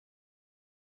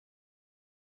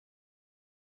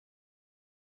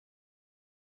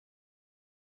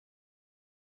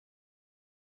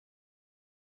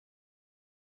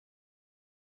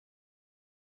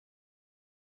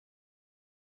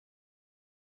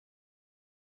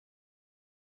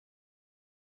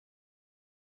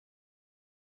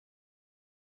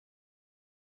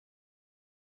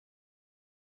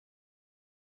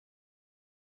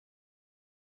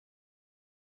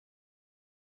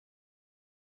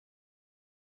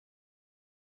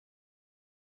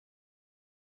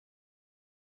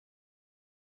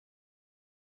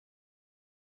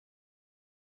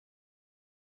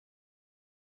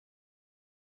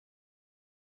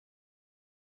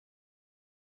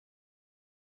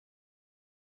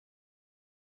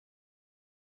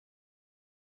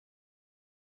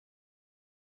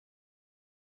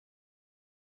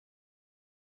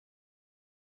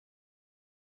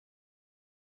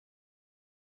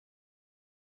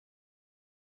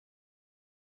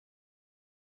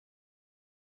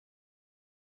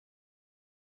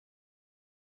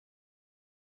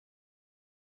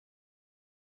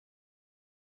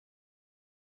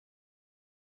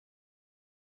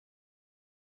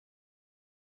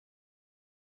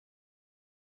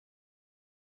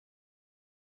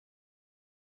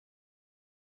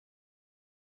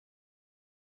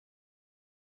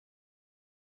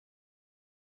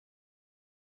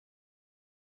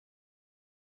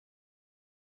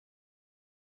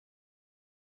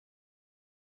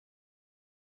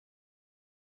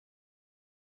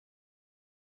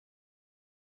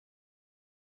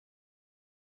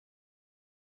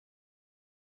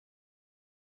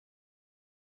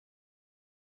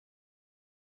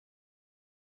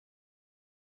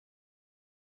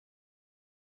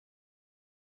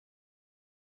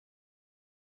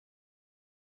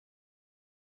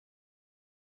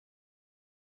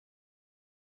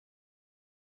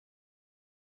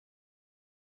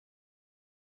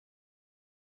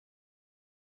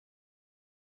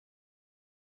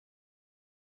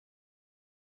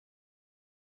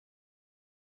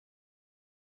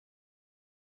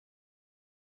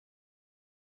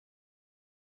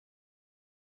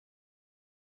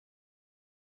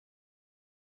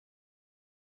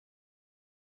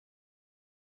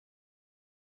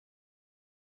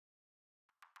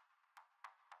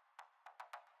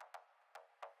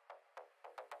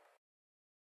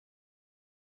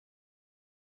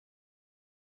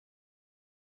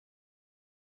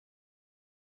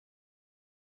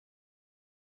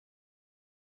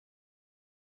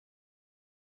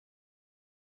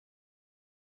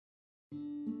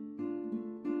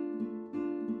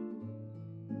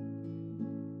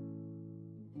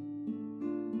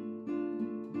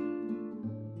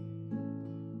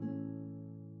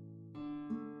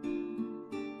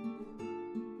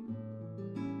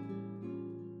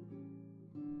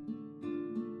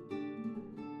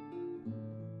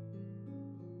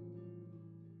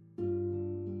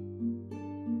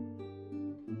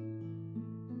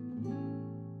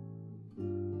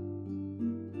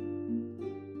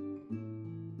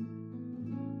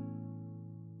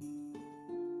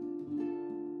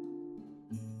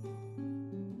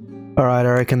Alright, I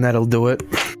reckon that'll do it.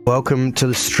 Welcome to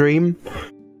the stream.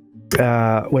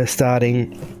 We're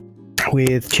starting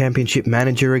with Championship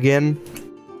Manager again.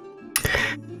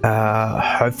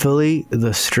 Hopefully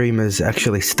the stream has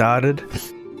actually started.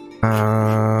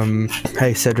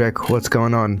 Hey Cedric, what's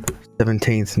going on?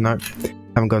 17th, nope,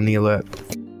 haven't gotten the alert.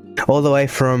 All the way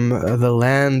from the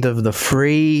land of the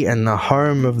free and the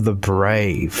home of the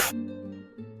brave.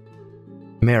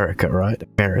 America, right?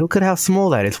 America. Look at how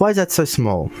small that is. Why is that so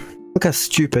small? Look how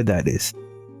stupid that is.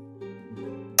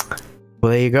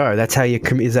 Well, there you go. That's how you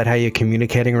is that how you're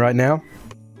communicating right now?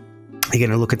 You're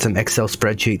going to look at some Excel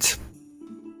spreadsheets.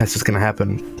 That's what's going to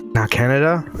happen. Now,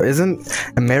 Canada? Isn't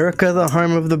America the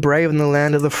home of the brave and the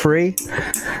land of the free?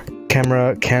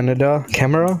 Camera, Canada.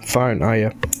 Camera? Phone. Oh,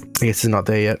 yeah. I guess it's not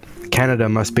there yet. Canada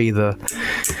must be the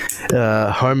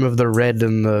home of the red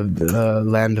and the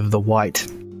land of the white.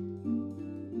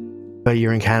 But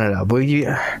you're in Canada. Well,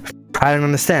 I don't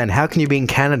understand. How can you be in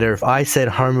Canada if I said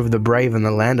home of the brave and the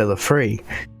land of the free?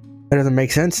 That doesn't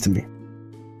make sense to me.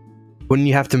 Wouldn't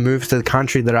you have to move to the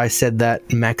country that I said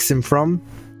that maxim from?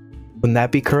 Wouldn't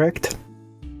that be correct?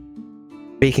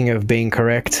 Speaking of being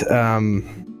correct,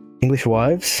 English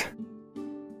wives?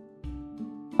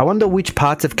 I wonder which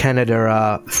parts of Canada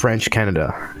are French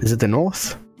Canada. Is it the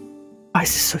north? Why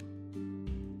is this so...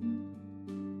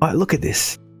 Oh, look at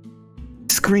this.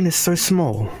 The screen is so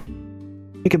small.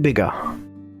 Make it bigger.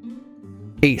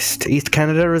 East. East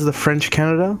Canada is the French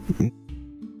Canada?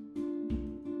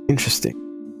 Interesting.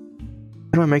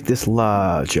 How do I make this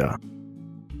larger?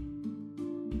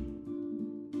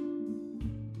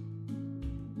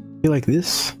 Be like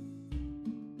this?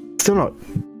 Still not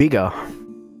bigger.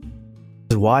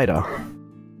 It's wider.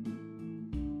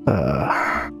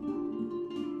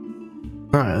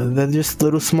 No, they're just a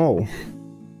little small.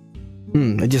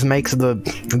 It just makes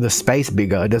the space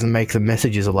bigger. It doesn't make the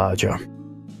messages larger.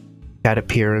 Cat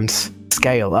appearance.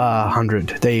 Scale. 100.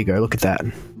 There you go. Look at that.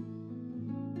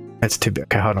 That's too big.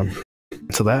 Okay, hold on.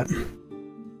 So that.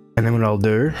 And then what I'll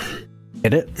do...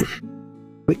 Edit.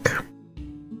 Click.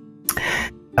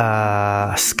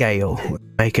 Scale.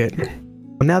 Make it...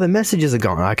 Well, now the messages are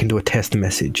gone. I can do a test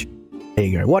message. There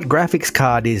you go. What graphics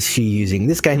card is she using?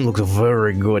 This game looks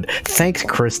very good. Thanks,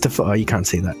 Christopher. Oh, you can't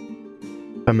see that.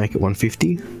 I make it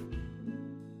 150.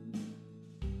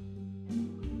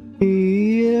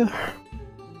 Yeah.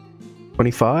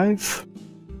 25.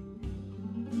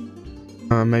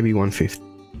 Maybe 150.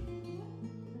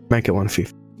 Make it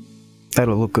 150.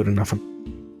 That'll look good enough. I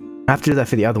have to do that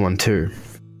for the other one too.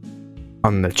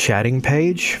 On the chatting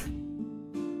page.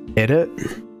 Edit.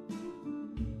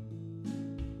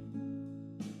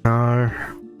 No.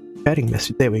 Chatting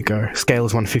message. There we go. Scale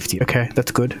is 150. Okay,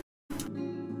 that's good.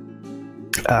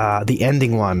 The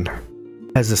ending one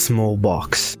has a small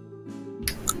box.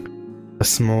 A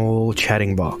small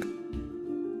chatting box.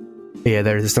 Yeah,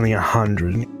 there's only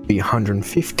 100. It'd be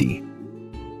 150.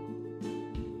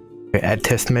 Okay, add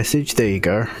test message. There you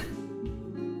go.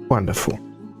 Wonderful.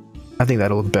 I think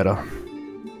that'll look better.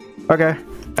 Okay.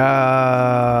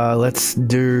 Let's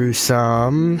do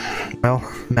some, well,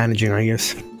 managing, I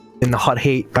guess. In the hot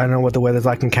heat. I don't know what the weather's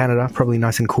like in Canada. Probably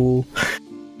nice and cool.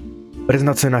 But it's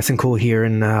not so nice and cool here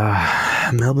in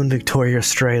Melbourne, Victoria,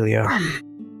 Australia.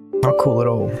 Not cool at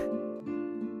all.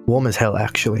 Warm as hell,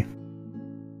 actually.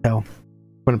 Hell.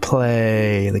 I'm gonna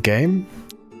play the game.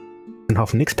 And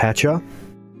off Nick's patcher.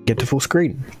 Get to full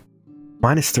screen.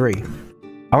 -3.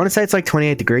 I want to say it's like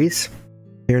 28 degrees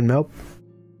here in Melbourne.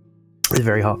 It's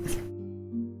very hot.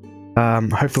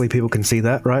 Hopefully people can see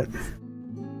that, right?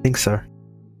 I think so.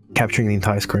 Capturing the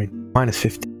entire screen.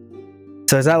 -50.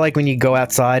 So is that like when you go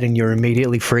outside and you're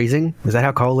immediately freezing? Is that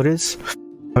how cold it is?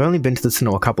 I've only been to the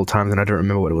snow a couple times and I don't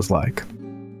remember what it was like.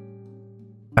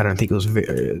 I don't think it was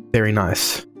very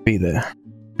nice to be there.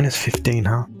 -15,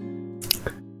 huh?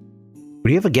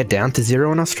 Would you ever get down to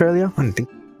 0 in Australia? I don't think.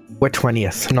 We're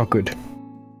 20th. Not good.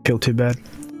 Feel too bad.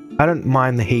 I don't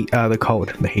mind the heat, the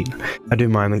cold. The heat. I do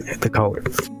mind the cold.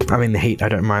 I mean the heat. I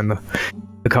don't mind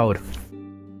the cold.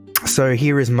 So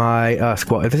here is my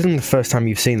squat. If this isn't the first time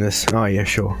you've seen this, oh yeah,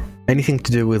 sure. Anything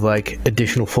to do with like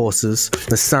additional forces,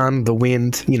 the sun, the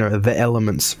wind, you know, the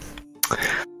elements.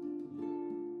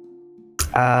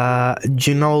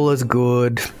 Janola's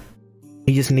good.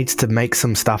 He just needs to make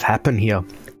some stuff happen here,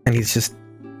 and he's just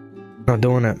not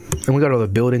doing it. And we got all the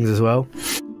buildings as well.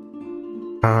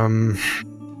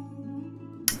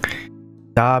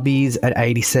 Darby's at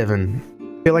 87.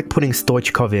 I feel like putting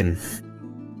Stoichkov in,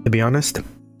 to be honest.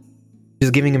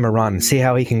 Just giving him a run, see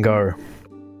how he can go.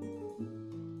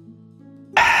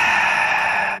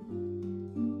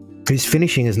 His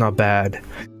finishing is not bad.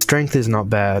 Strength is not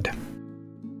bad.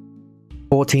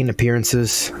 14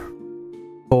 appearances,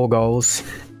 4 goals.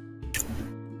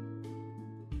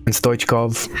 And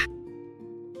Stoichkov,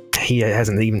 he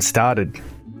hasn't even started.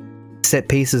 Set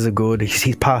pieces are good.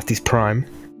 He's past his prime.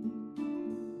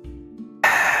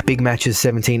 Big matches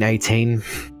 17, 18.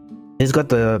 He's got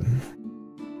the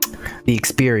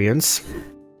experience.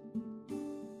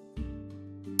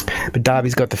 But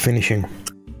Darby's got the finishing.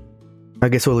 I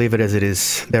guess we'll leave it as it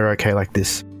is. They're okay like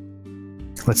this.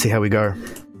 Let's see how we go.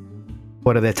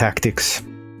 What are their tactics?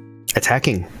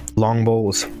 Attacking. Long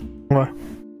balls. What?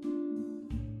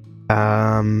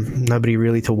 Nobody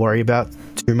really to worry about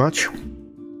too much.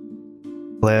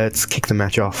 Let's kick the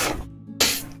match off.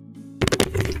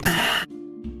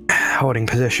 Holding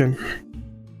possession.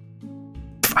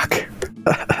 Fuck.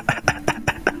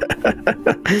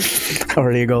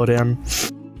 Already a goal down.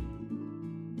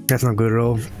 That's not good at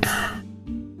all.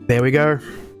 There we go.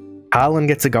 Haaland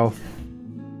gets a goal.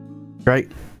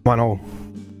 Great. 1-0.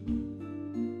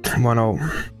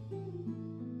 1-0.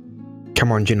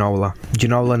 Come on, Ginola.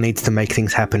 Ginola needs to make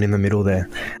things happen in the middle there.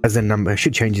 As the number,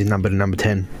 should change his number to number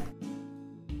 10.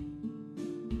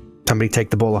 Somebody take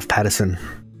the ball off Patterson.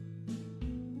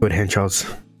 Good Henshaws.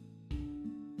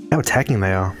 How attacking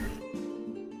they are.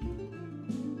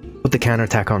 Put the counter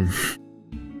attack on.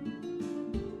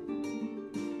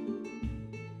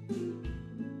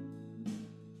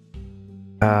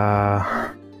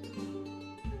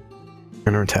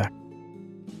 Counter attack.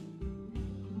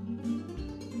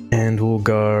 And we'll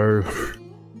go.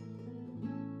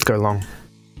 Let's go long.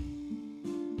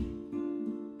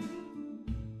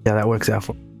 Yeah, that works out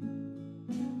for.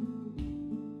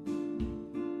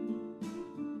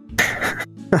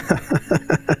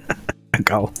 A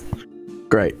goal.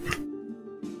 Great.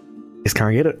 Just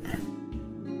can't get it.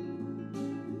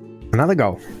 Another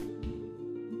goal.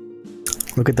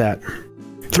 Look at that.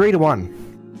 3-1.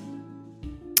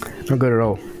 Not good at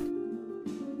all.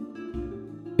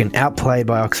 Getting outplayed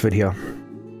by Oxford here.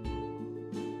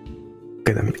 Look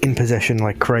at them in possession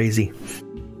like crazy.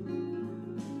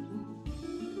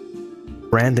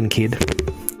 Brandon kid.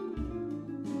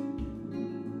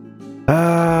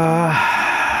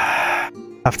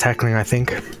 Tough tackling, I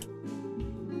think.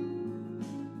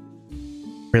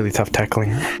 Really tough tackling.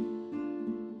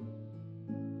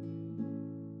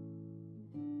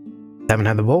 Haven't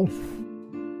had the ball.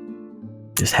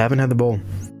 Just haven't had the ball.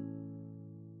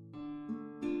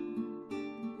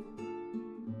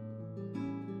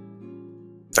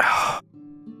 Oh.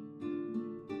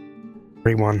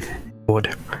 3-1. Board.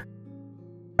 I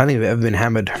don't think I've ever been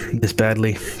hammered this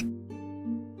badly.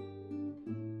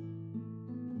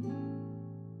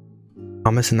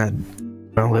 I'm missing that.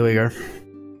 Well, there we go.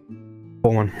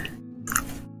 4-1.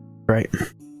 Great.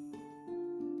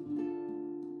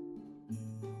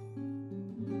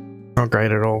 Not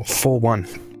great at all. 4-1.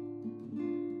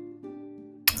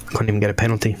 Couldn't even get a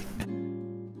penalty.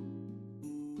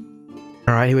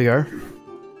 Alright, here we go.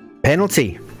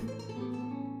 Penalty!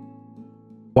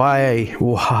 Why?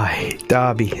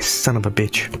 Derby, son of a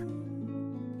bitch.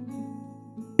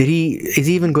 Is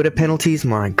he even good at penalties?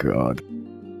 My god.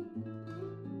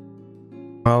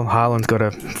 Well, Haaland's got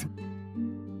a...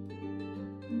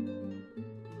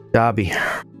 Derby.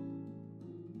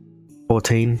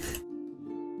 14.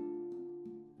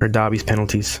 Or Derby's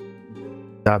penalties.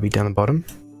 Derby down the bottom.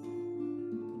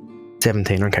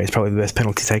 17, okay, it's probably the best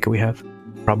penalty taker we have.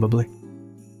 Probably.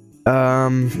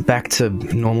 Back to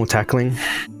normal tackling.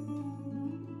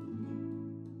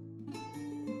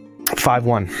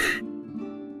 5-1.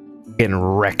 Getting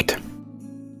wrecked.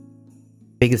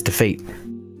 Biggest defeat.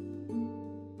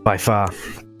 By far.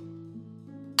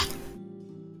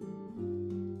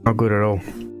 Not good at all.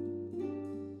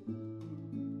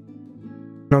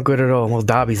 Not good at all. Well,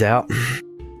 Derby's out.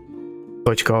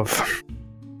 Stoichkov.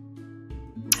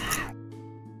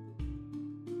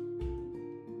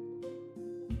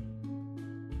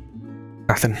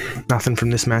 Nothing from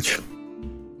this match.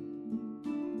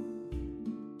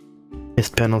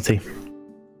 Missed penalty.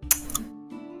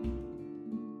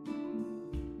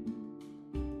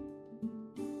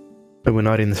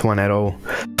 not in this one at all.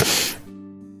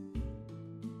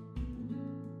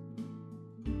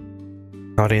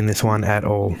 Not in this one at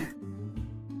all.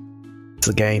 It's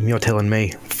a game, you're telling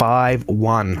me.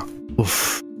 5-1.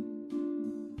 Oof.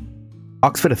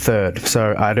 Oxford a third,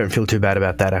 so I don't feel too bad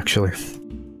about that actually.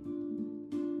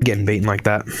 Getting beaten like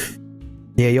that.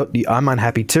 Yeah, I'm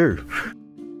unhappy too.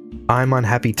 I'm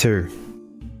unhappy too.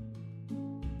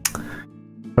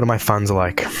 What are my funds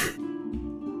like?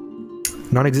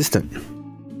 Non-existent.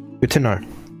 Good to know.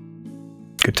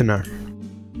 Good to know.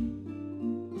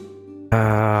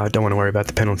 Don't want to worry about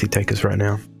the penalty takers right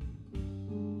now.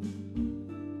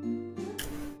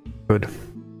 Good.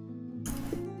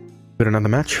 Good, another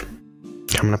match.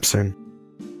 Coming up soon.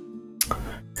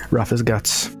 Rough as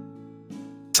guts.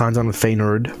 Signs on with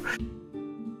Feyenoord.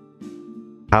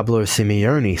 Pablo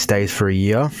Simeone stays for a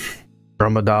year.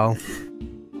 Romadal.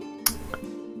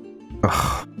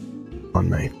 Ugh. Come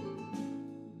on, mate.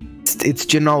 It's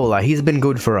Ginola. He's been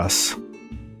good for us.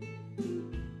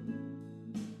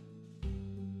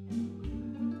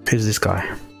 Who's this guy?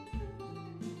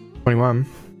 21.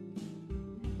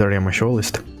 He's already on my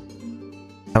shortlist.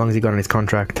 How long has he got on his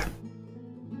contract?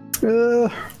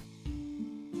 6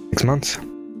 months.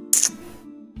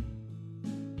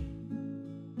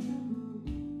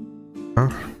 Huh?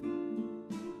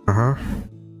 Uh-huh.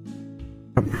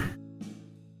 Yep.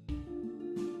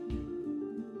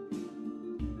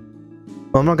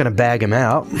 Well, I'm not gonna bag him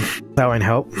out. That won't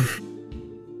help.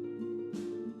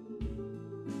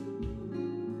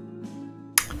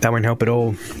 That won't help at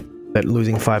all. But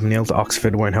losing 5-0 to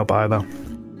Oxford won't help either.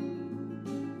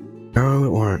 No, it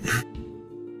won't.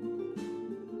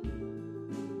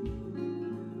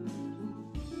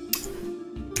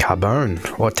 Carbone.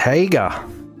 Ortega.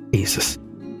 Jesus.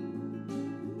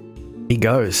 He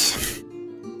goes.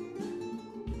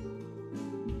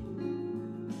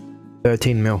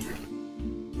 13 mil.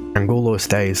 Angulo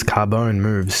stays. Carbone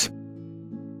moves.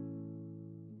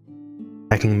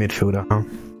 Attacking midfielder, huh?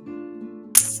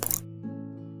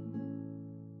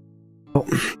 Oh,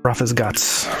 rough as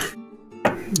guts.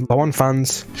 Low on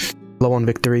funds. Low on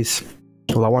victories.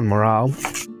 Low on morale.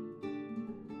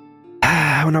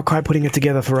 We're not quite putting it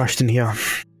together for Rushton here.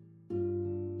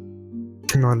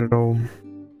 Not at all.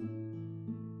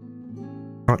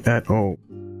 Not at all.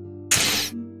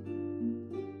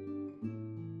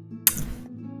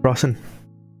 Crossing.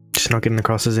 Just not getting the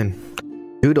crosses in.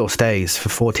 Doodle stays for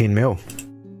 14 mil.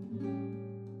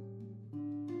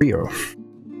 Rio.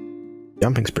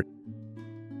 Jumping sprint.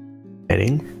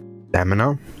 Heading.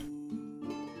 Stamina.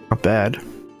 Not bad.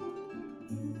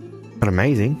 Not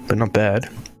amazing, but not bad.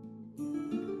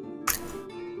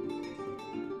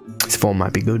 His form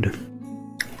might be good.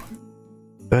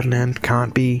 Ferdinand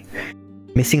can't be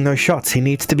missing those shots. He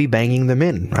needs to be banging them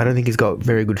in. I don't think he's got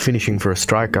very good finishing for a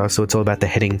striker, so it's all about the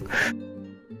heading.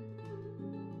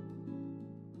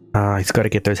 He's got to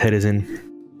get those headers in.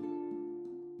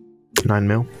 9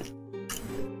 mil.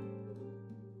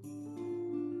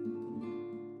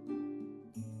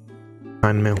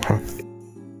 Huh?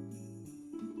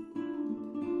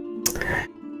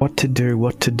 What to do,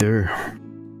 what to do?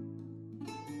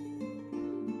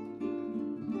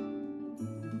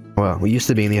 Well, we used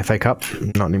to be in the FA Cup,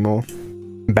 not anymore.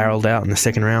 Barreled out in the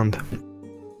second round.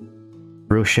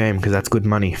 Real shame, because that's good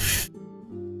money.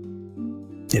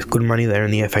 There's good money there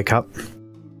in the FA Cup.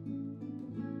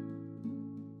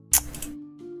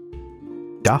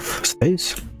 Duff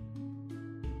stays.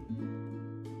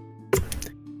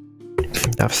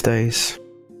 Duff stays.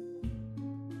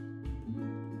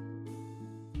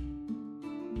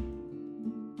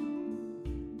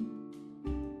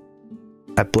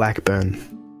 At Blackburn.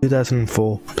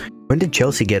 2004. When did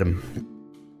Chelsea get him?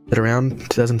 Is it around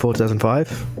 2004,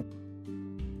 2005?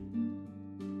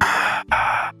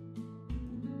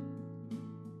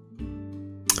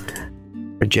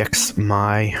 Rejects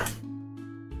my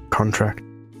contract.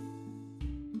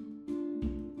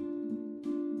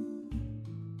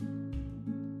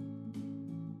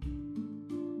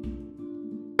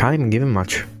 Can't even give him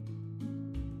much.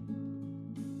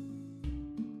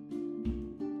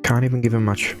 Can't even give him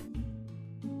much.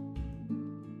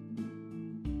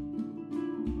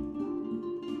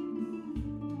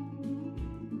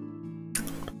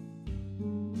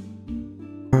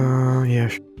 Yeah.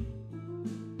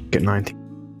 Get 90.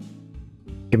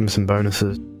 Give him some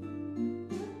bonuses.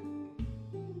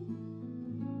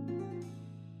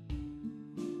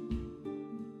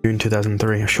 June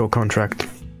 2003, a short contract.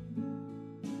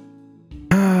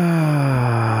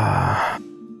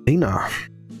 Dina.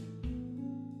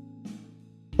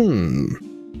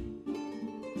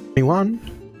 21.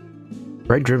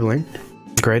 Great dribbling.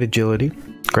 Great agility.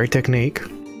 Great technique.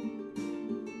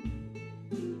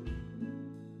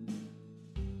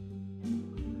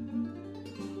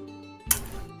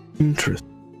 Interest.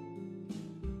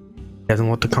 Doesn't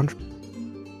want the contract.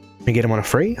 We get him on a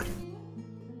free?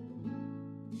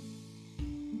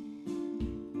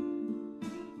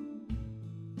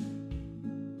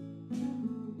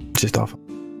 Just off.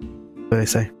 What do they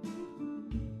say?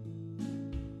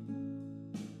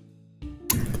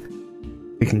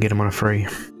 We can get him on a free.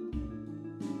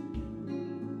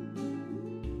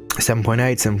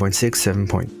 7.8, 7.6,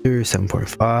 7.2,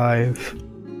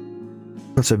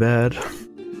 7.5. Not so bad.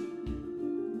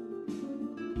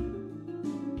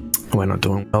 We're not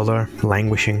doing well though.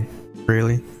 Languishing.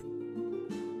 Really?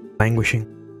 Languishing.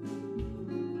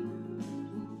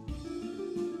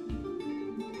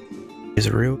 Is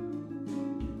it real?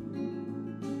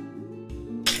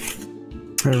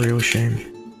 A real shame.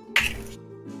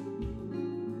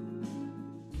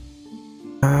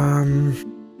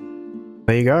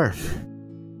 There you go.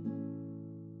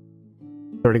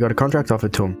 Already got a contract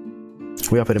offered to him.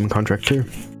 We offered him a contract too.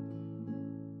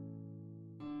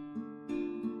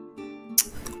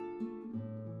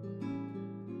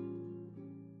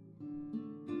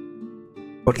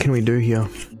 What can we do here?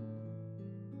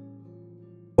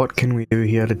 What can we do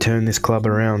here to turn this club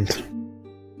around?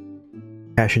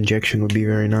 Cash injection would be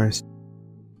very nice.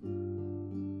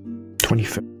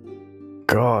 25.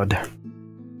 God.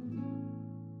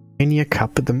 Senior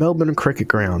Cup at the Melbourne Cricket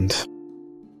Ground.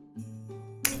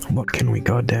 What can we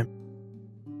goddamn?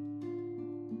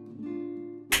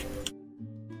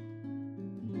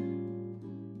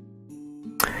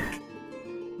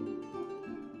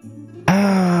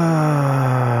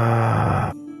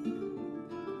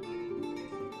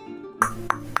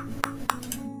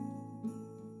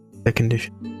 The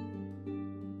condition.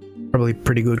 Probably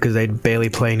pretty good because they'd barely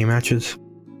play any matches.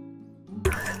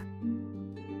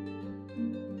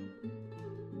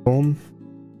 Form.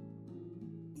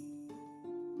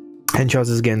 Henshaw's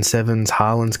is getting 7s,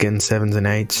 Haaland's getting 7s and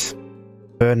 8s.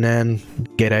 Ferdinand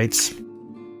get 8s.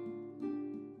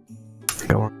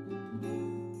 Go on.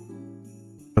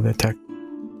 For the attack.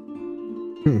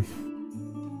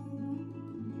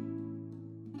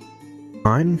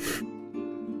 Fine.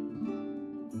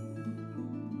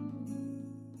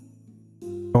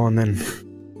 Go on then.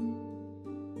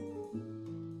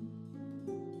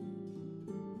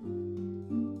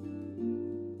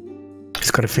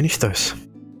 Just gotta finish those.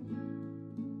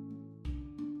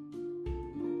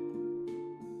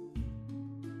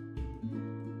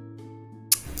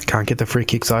 Can't get the free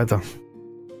kicks either.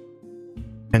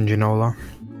 And Ginola.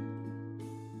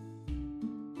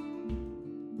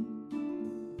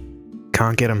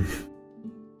 Can't get him.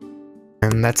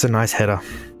 And that's a nice header.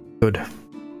 Good.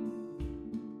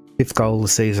 5th goal of the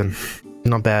season.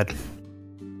 Not bad.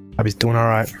 Abby's doing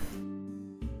alright.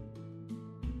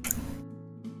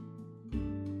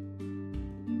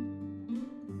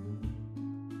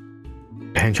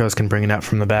 Henshaw's can bring it out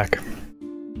from the back.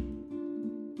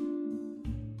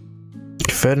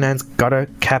 Ferdinand's gotta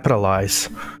capitalise.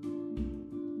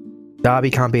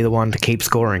 Derby can't be the one to keep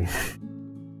scoring.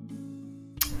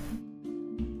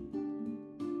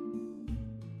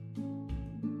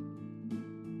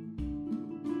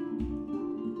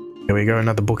 Here we go,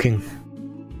 another booking.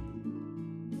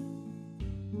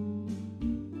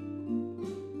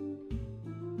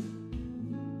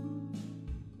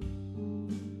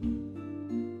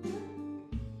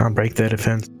 Can't break their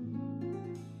defense.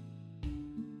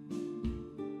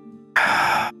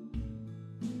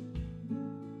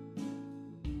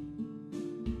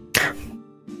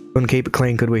 Couldn't keep it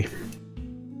clean, could we?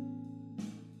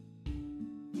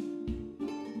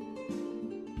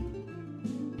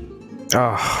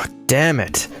 Oh, damn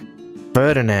it.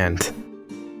 Ferdinand.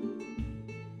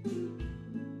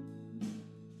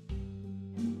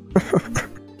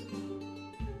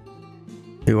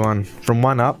 Two one. From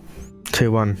 1 up.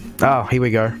 2-1. Oh, here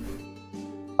we go.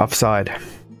 Offside.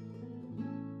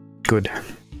 Good.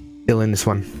 Still in this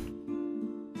one.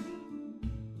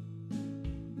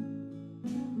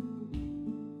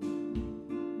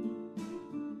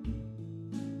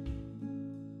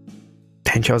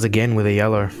 Henshaw's again with a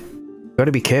yellow.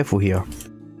 Gotta be careful here.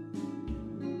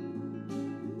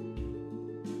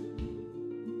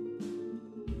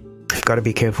 Gotta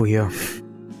be careful here.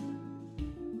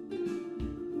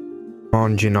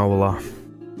 On Ginola.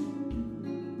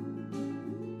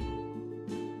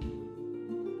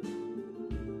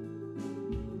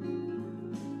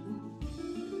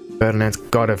 Ferdinand's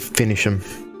gotta finish him.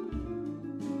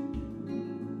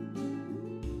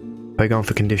 They're going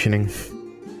for conditioning.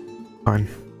 Fine.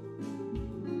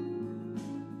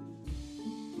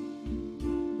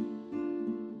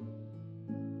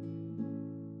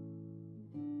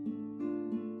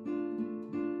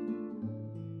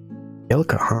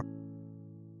 Elka, huh?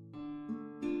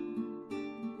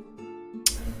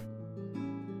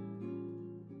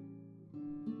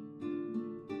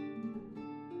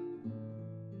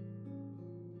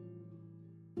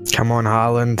 Come on,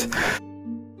 Haaland.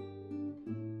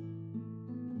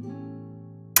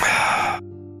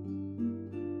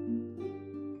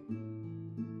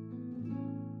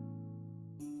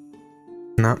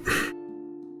 No.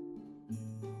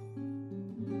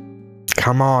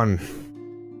 Come on.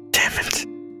 Damn it.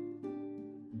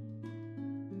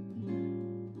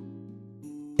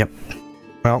 Yep.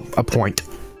 Well, a point.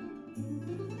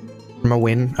 From a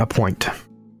win, a point.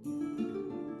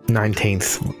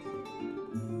 19th.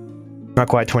 Not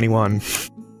quite 21.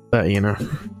 But, you know. I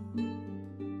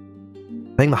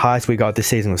think the highest we got this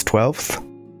season was 12th.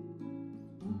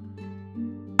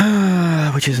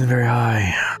 Which isn't very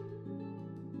high.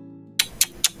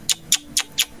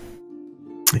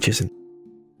 Which isn't.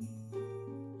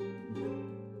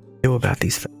 Do about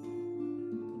these facts.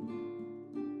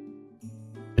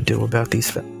 Do about these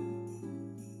facts.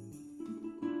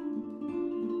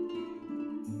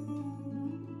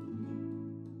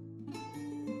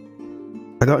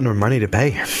 I got no money to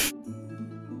pay.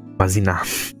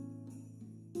 Wazina.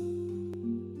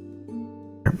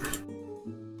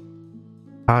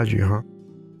 How'd you, huh?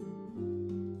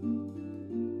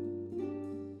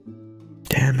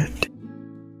 Damn it.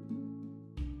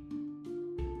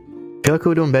 I feel like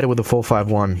we're doing better with the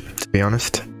 4-5-1, to be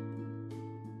honest.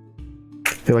 I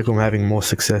feel like we're having more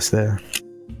success there.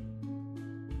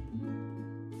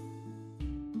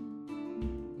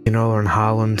 Ginola and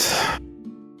Haaland.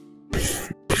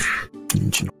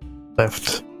 Ginola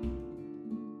left.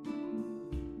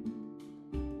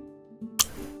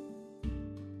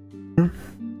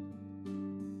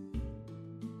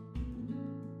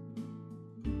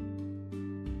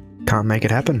 Can't make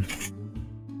it happen.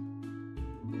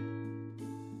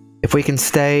 If we can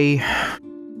stay...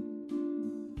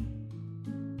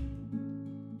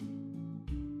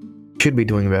 should be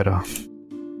doing better.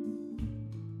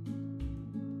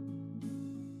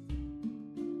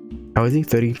 How is he?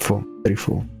 34.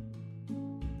 34.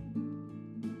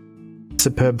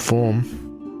 Superb form.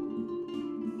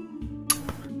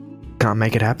 Can't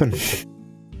make it happen. 6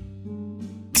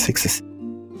 assists.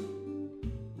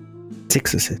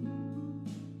 6 assists.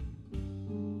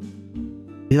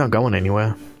 He's not going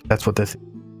anywhere. That's what this.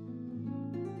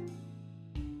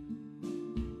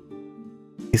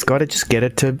 He's got to just get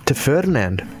it to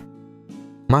Ferdinand.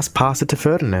 Must pass it to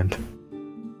Ferdinand.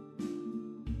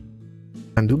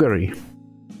 And Dugarry.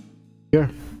 Here.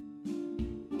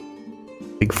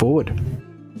 Big forward.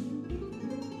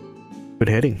 Good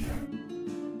heading.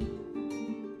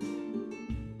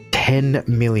 10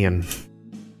 million.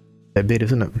 A bit,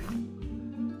 isn't it?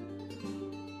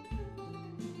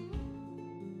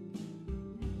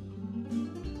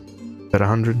 At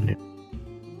 100? Yeah.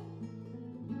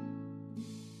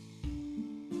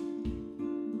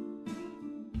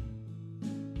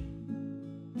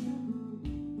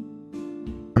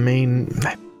 I mean,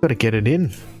 they've got to get it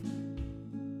in.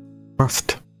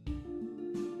 Must.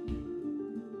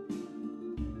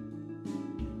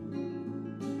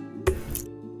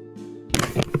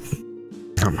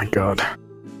 Oh my god.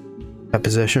 That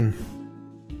possession.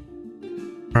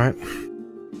 Right.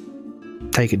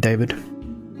 Take it, David.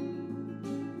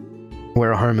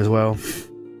 We're at home as well.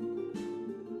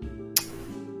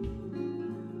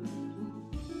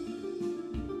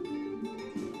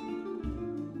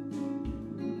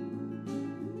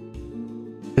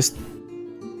 Just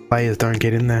players don't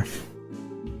get in there.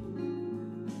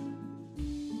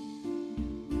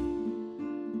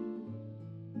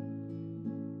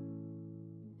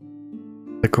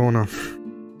 The corner.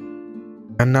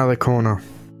 Another corner.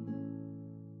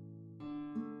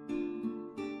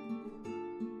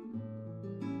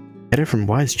 Header from,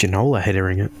 why is Ginola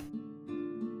headering it?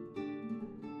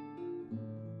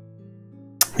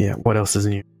 Yeah, what else is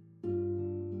new?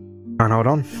 Can't hold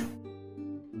on.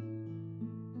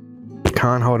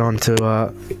 Can't hold on to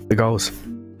the goals.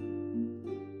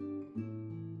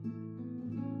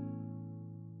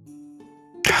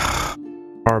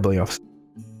 Horribly off.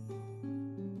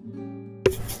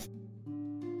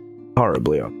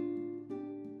 Horribly off.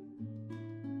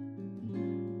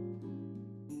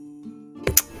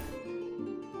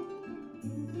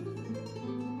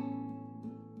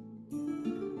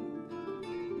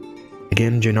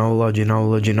 Again, Ginola,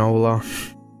 Ginola, Ginola.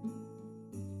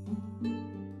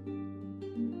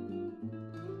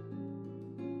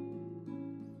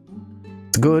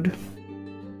 It's good.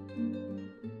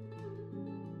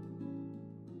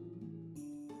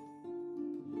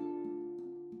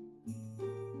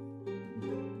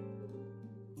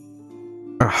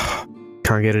 Ugh,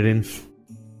 can't get it in.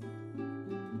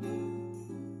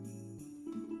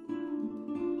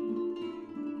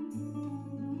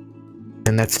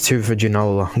 And that's 2 for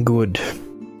Ginola. Good.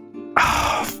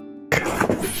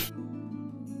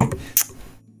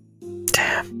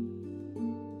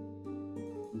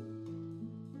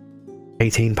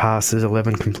 18 passes,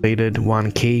 11 completed,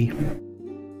 1 key.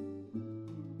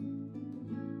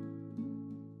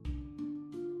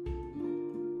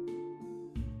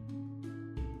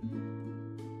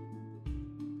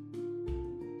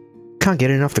 Can't get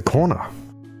it off the corner.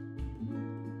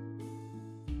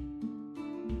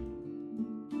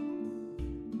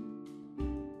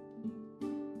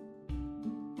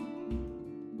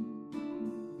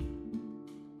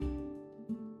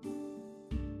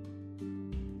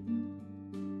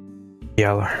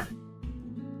 Yellow.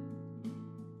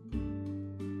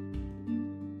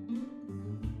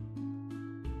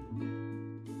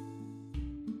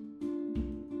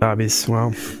 Derby's, well,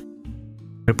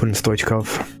 gonna put in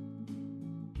Stoichkov.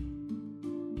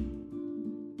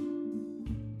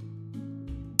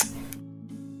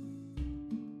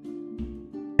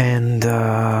 And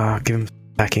give him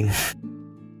backing.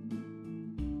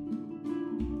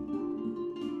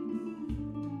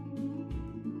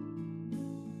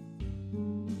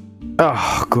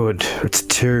 Oh, good. It's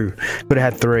 2. Could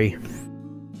have had 3.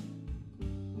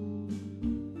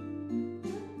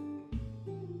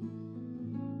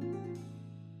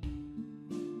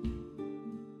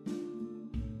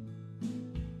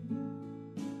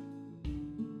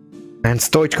 And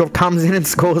Stoichkov comes in and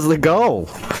scores the goal.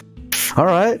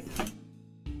 Alright.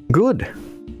 Good.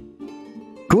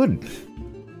 Good.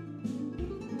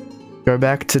 Go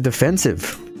back to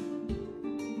defensive.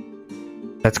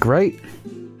 That's great.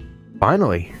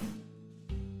 Finally.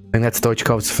 I think that's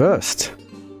Stoichkov's first.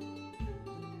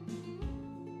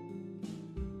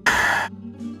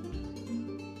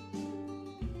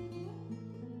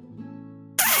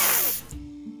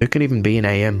 Who can even be an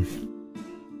AM?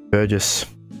 Burgess.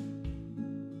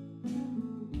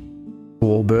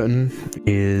 Warburton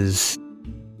is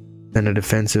then a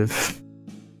defensive.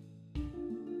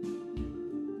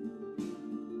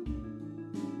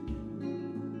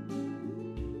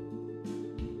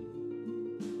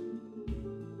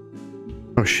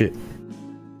 Oh shit.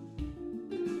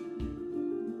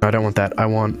 I don't want that. I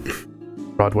want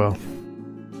Rodwell.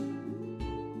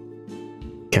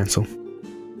 Cancel.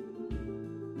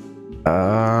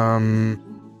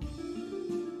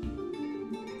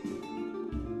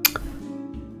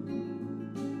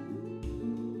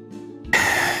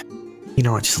 You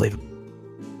know what, just leave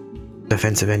it.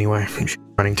 Defensive anyway. I'm just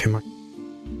running too much.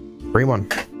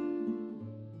 3-1.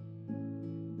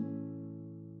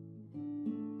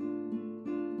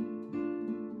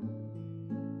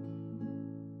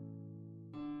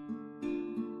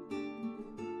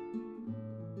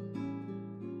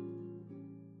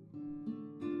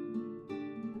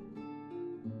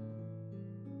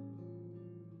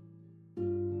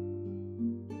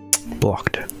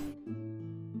 Blocked.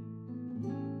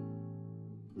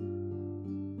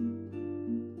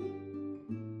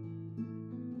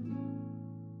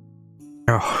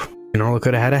 Oh, Ginola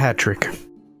could have had a hat trick.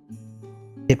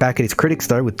 Hit back at his critics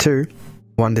though with 2.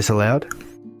 1 disallowed.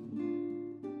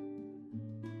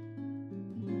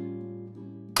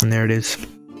 And there it is.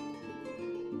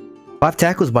 5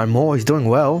 tackles by Moore. He's doing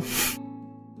well.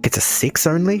 Gets a 6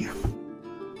 only?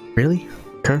 Really?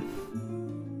 Okay.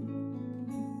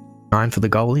 9 for the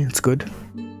goalie, that's good.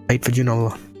 8 for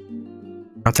Ginola.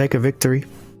 I'll take a victory.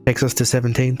 Takes us to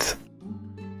 17th.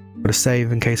 Got a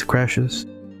save in case of crashes.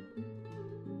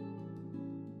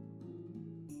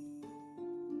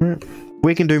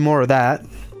 We can do more of that.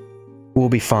 We'll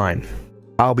be fine.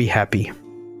 I'll be happy.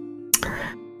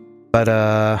 But,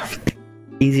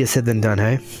 easier said than done,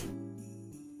 hey?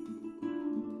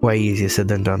 Way easier said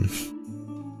than done.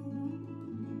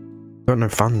 Got no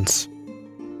funds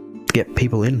to get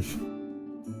people in.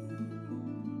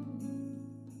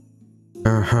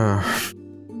 Uh-huh.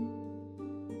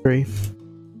 3.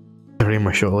 Already on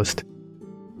my shortlist.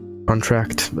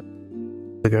 Contract. But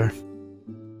there we go.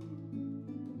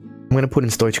 I'm gonna put in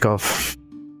Stoichkov.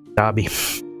 Derby.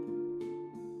 See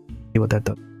what that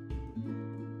does.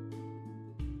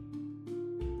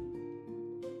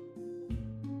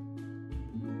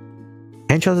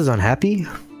 Henchos is unhappy?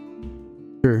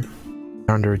 Sure.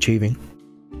 Underachieving.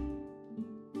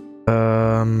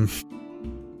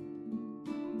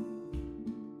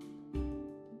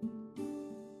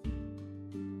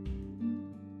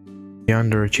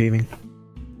 Underachieving.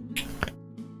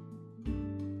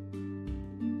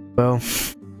 Well,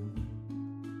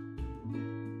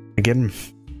 I get him.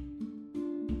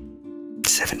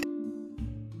 70.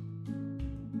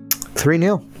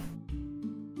 3-0.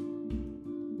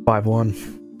 5-1.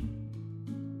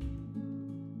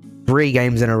 3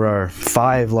 games in a row.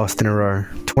 5 lost in a row.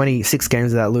 26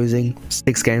 games without losing.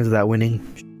 6 games without winning.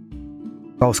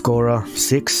 Goal scorer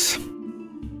 6.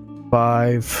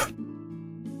 5.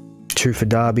 2 for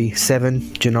Derby. 7,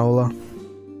 Ginola.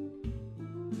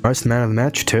 Most man of the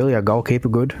match, Turley, our goalkeeper,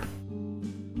 good.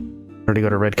 Already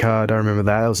got a red card, I remember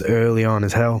that. That was early on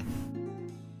as hell.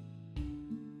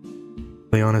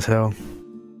 Early on as hell.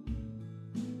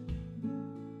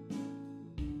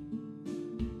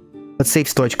 Let's see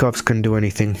if Stoichkovs can do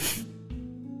anything.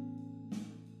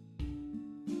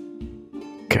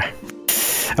 Okay.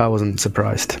 I wasn't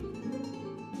surprised.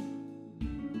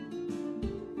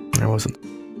 I wasn't.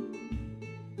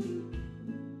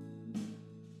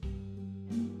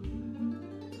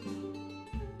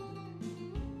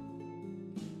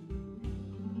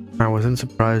 I wasn't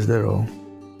surprised at all.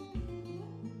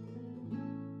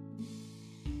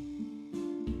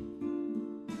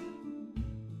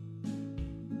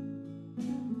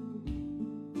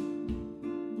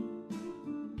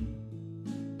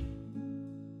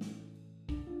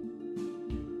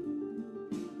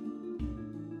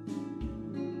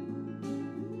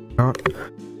 Not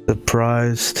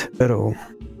surprised at all.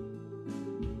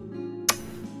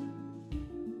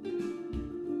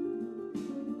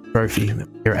 Trophy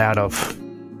you're out of.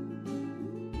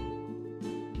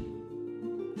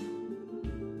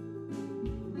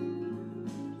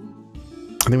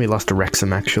 I think we lost to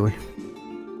Wrexham actually.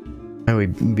 No, we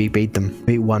beat them.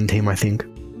 Beat one team, I think.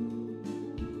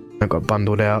 I got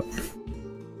bundled out.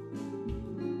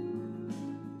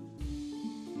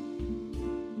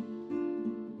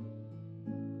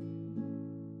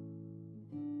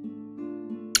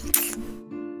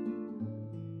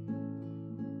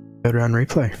 Third round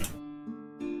replay.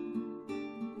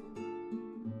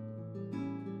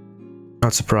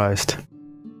 Not surprised.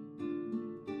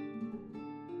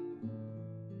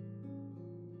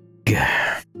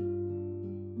 Yeah.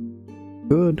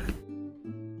 Good.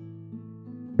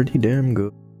 Pretty damn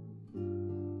good.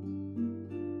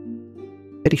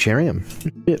 Eddie Sheringham.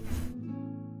 Shit.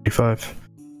 35.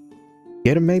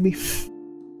 Get him maybe?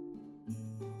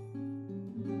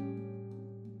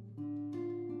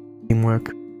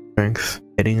 Teamwork. Strength.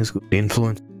 Heading is good.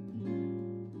 Influence.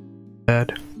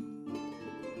 Bad.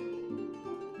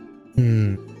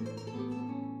 Do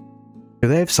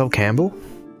they have Sol Campbell?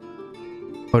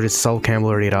 Or is Sol Campbell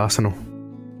already at Arsenal?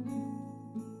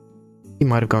 He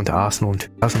might have gone to Arsenal in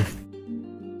 2000.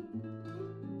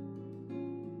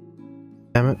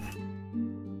 Damn it.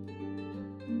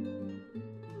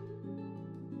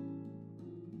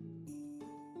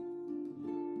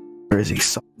 Where is he?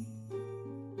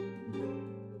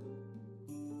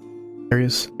 There he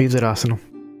is. He's at Arsenal.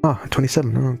 Oh,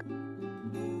 27. Oh.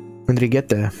 When did he get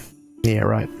there? Yeah,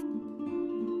 right.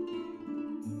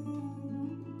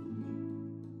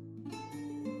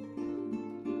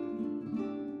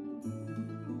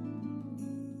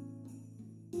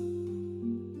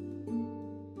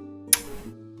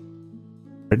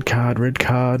 Red card, red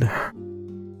card.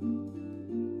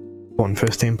 On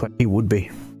first team play, he would be.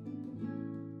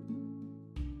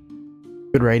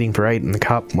 Good rating for 8 in the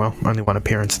cup. Well, only one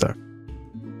appearance though.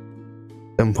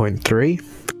 7.3,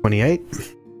 28.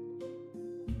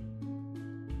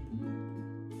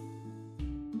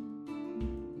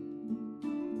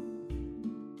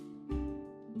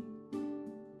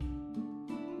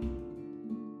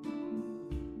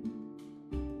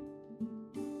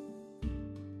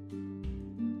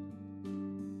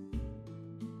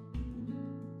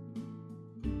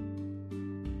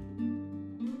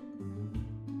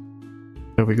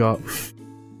 What we got?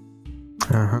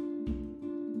 Sure.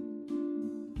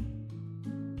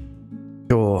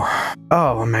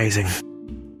 Oh, amazing.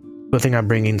 Good thing I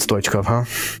bring in Stoichkov, huh?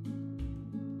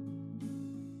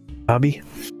 Derby?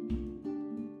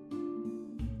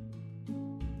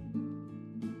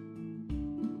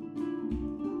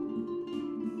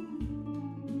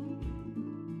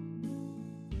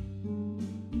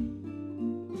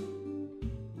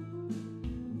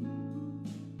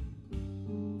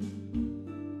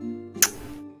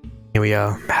 Here we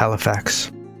are,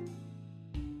 Halifax.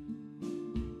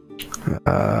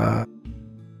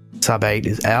 Sub 8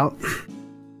 is out.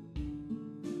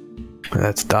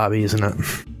 That's Derby, isn't it?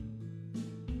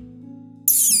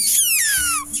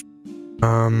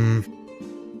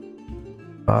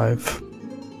 5.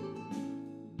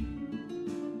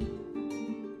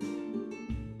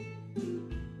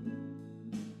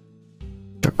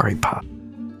 A great part.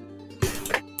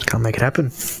 Can't make it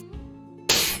happen.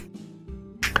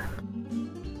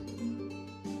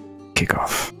 Kick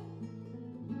off.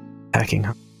 Hacking.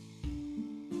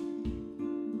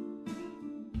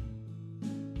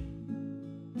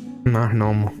 No,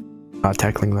 normal. Hard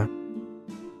tackling though.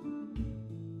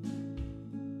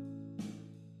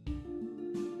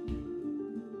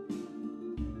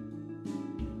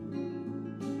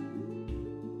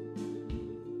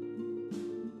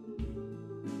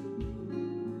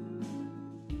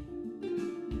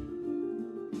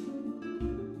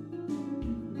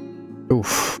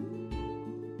 Oof.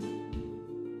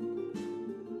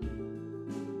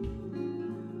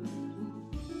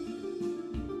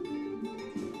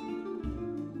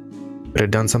 Could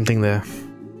have done something there.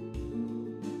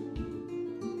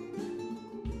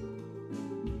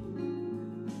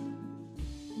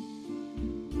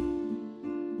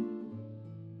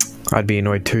 I'd be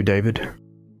annoyed too, David.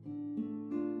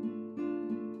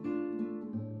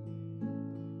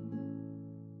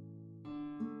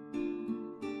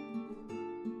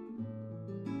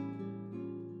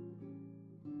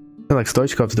 I feel like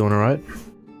Stoichkov's doing alright.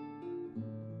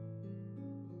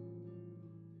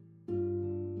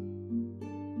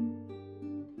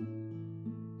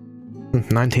 Hmm,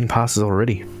 19 passes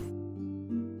already.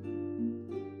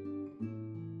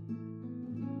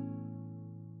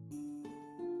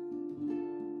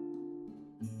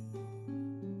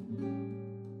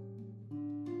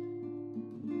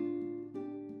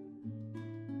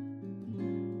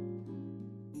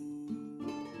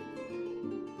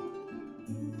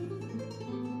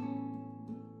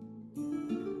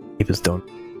 Keeper's done.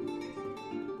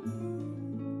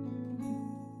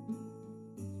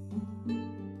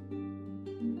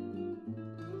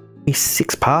 He's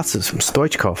 6 passes from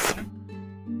Stoichkov.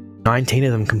 19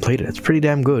 of them completed. It's pretty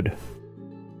damn good.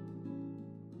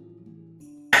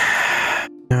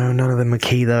 No, none of them are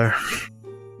key though.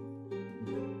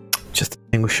 Just a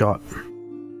single shot.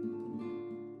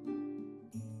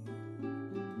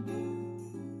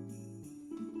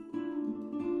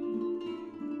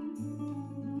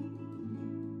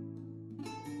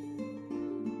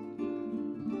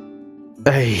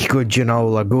 Hey, good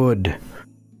Ginola, good.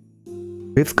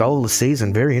 5th goal of the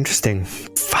season, very interesting.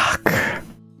 Fuck.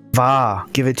 VAR,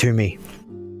 give it to me.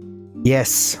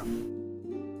 Yes.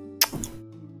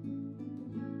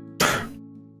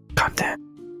 God damn.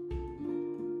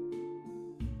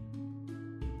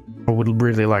 I would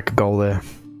really like a goal there.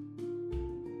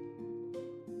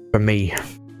 For me.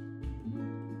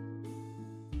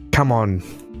 Come on.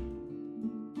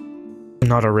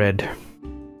 Not a red.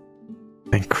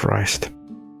 Thank Christ.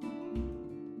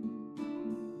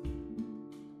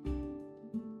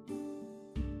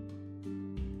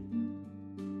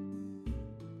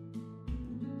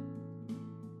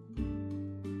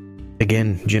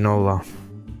 Again, Ginola.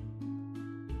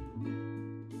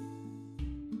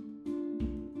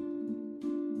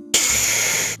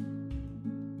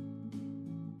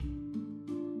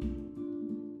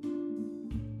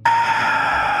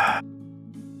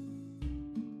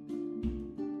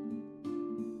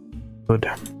 Good.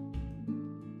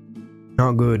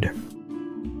 Not good.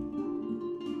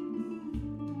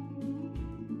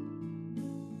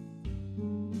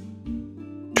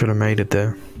 Should have made it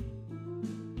there.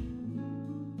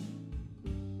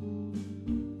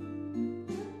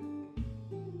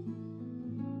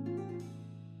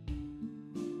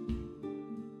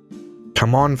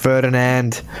 Come on,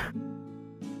 Ferdinand.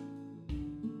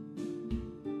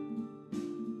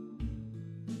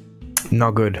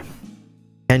 Not good.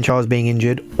 Henchard's being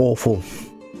injured. Awful.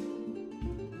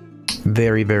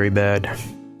 Very, very bad.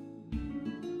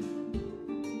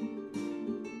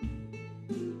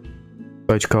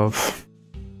 Stoichkov.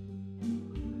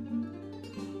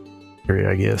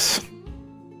 I guess.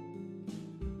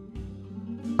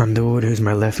 Underwood, who's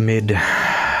my left mid?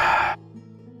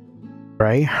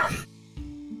 Ray.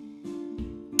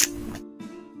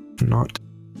 Not.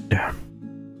 Yeah.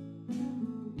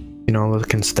 Ginola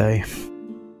can stay.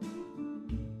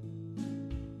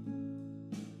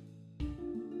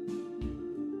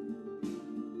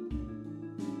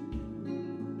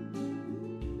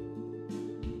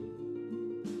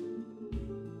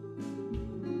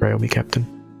 Ray will be captain.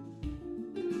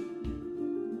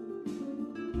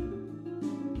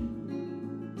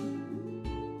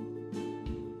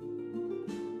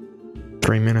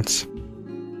 Three minutes.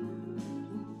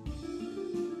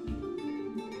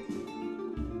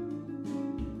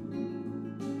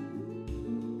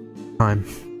 Time.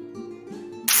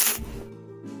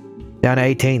 Down to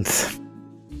 18th.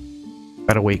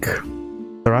 About a week.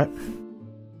 Alright?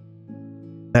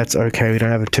 That's okay, we don't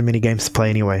have too many games to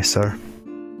play anyway, so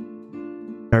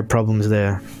no problems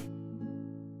there.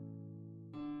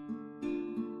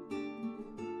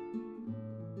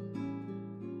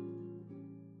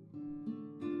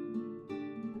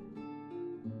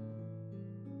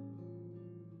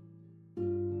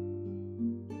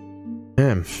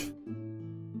 Damn.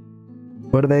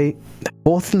 What are they?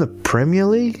 4th in the Premier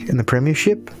League? In the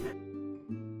Premiership?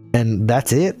 And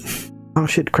that's it? Oh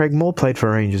shit, Craig Moore played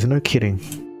for Rangers, no kidding.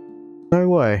 No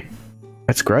way.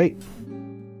 That's great.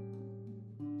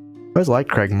 I always liked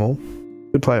Craig Moore.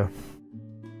 Good player.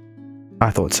 I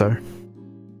thought so.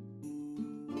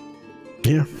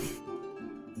 Yeah.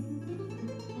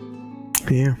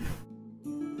 Yeah.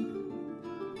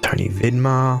 Tony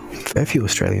Vidmar. Fair few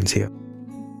Australians here.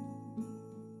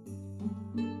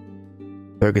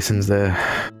 Ferguson's there.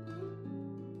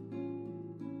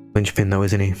 Linchpin though,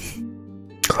 isn't he?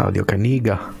 Claudio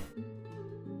Caniga.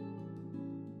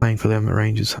 Playing for them at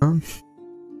Rangers, huh?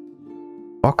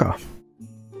 Boca.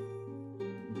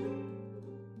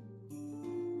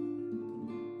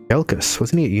 Elkis,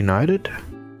 wasn't he at United?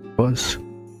 Was.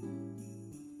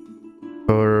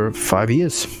 For 5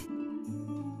 years.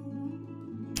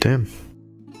 Damn.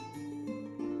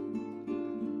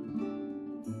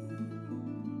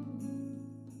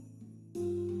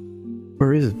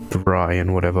 Where is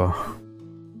Ryan, whatever?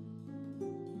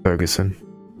 Ferguson.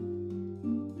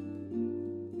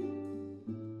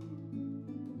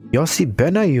 Yossi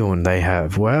Benayoun they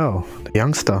have. Wow, the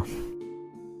youngster.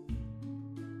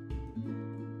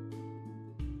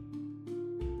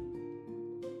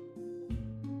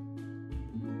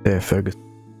 There, Ferguson.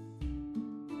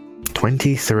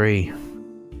 23.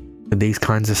 With these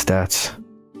kinds of stats.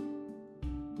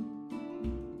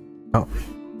 Oh.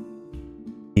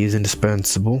 He is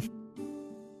indispensable.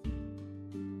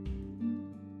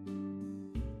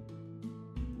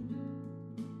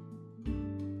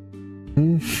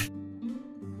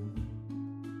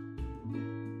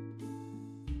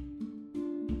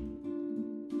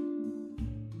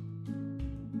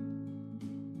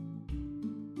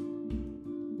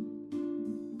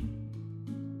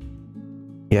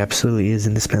 He absolutely is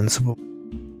indispensable.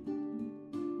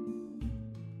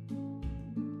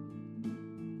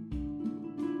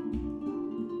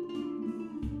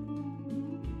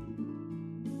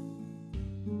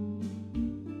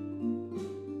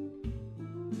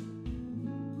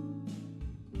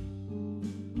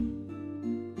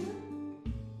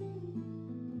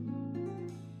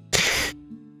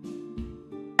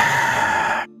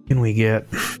 Can we get...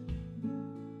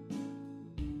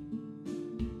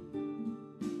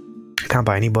 Can't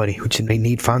buy anybody, which they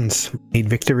need funds, need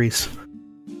victories.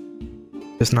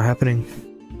 Just not happening.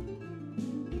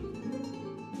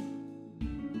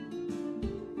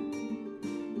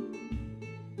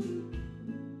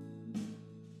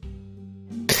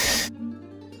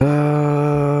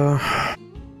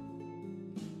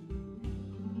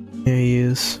 Yeah, he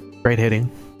is. Great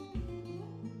hitting.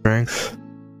 Strength.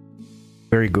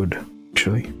 Very good,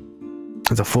 actually.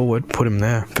 As a forward, put him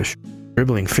there for sure.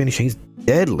 Dribbling, finishing, he's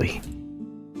deadly.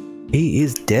 He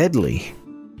is deadly.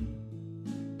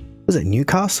 Was it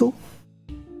Newcastle?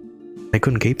 They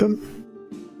couldn't keep him?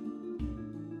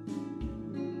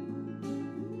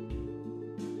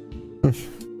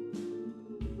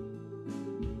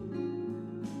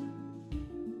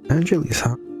 Angelis,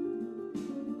 huh?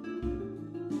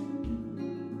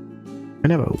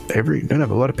 Don't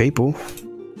have a lot of people.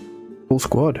 Full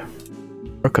squad.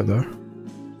 Rocker though.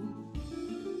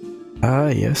 Ah,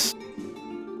 yes.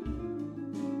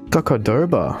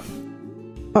 Cordoba.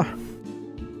 Huh.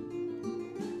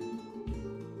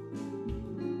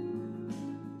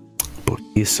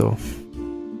 Burkiso.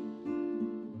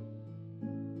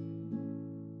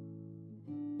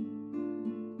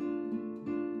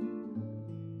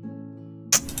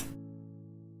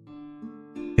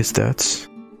 His stats.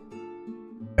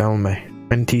 Raquelme.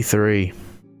 23.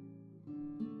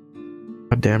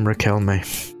 Goddamn Raquelme.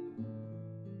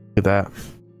 Look at that.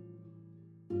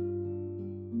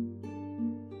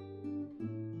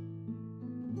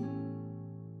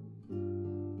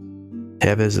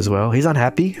 Tevez as well. He's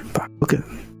unhappy. But look at...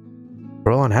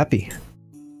 We're all unhappy.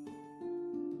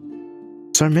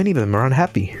 So many of them are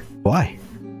unhappy. Why?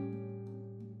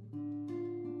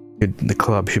 The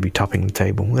club should be topping the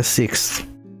table. They're 6th.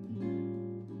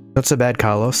 Not so bad,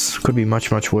 Carlos. Could be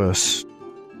much, much worse.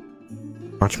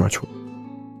 Much, much worse.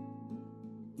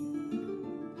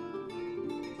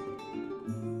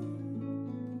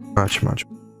 Much, much.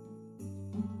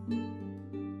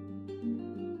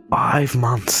 5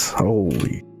 months.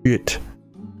 Holy shit.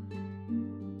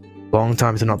 Long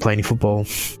time to not play any football.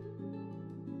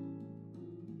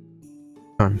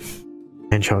 And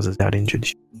Charles is out injured.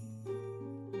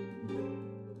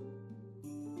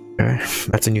 Okay,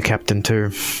 that's a new captain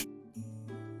too.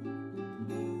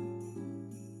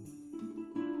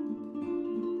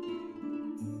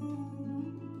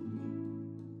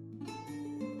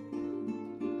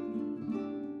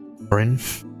 Rin.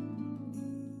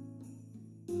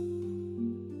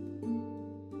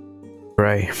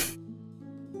 Gray.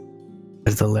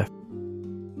 As the left.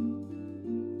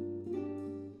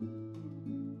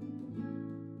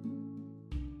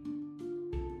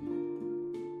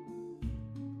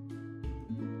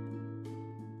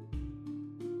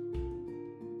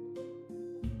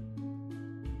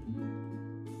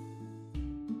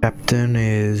 Captain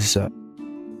is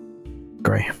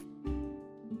Gray.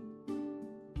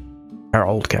 Our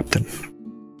old captain.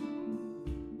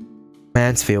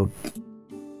 Mansfield.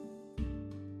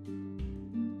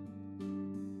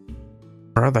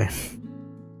 Where are they?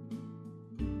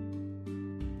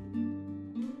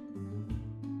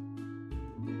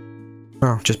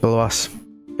 Oh, just below us.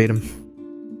 Beat them.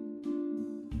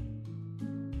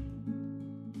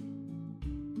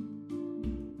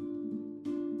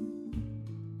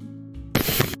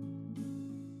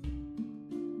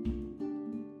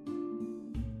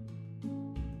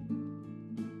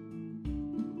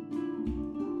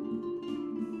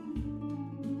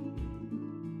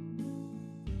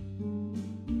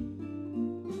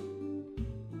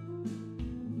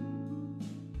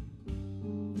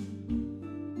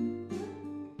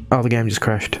 Oh, the game just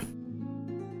crashed.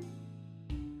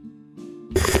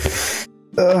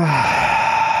 God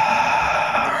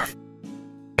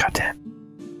damn.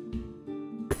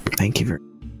 Thank you very much.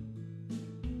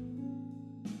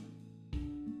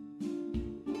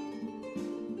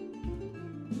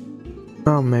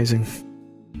 Oh, amazing.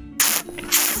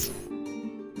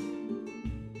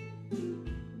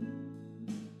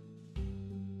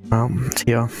 It's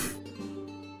here.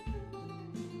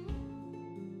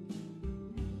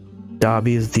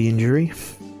 Darby is the injury.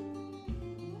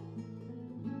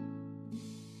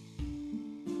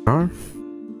 No.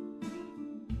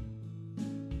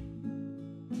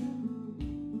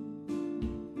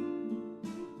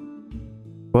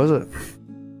 Was it?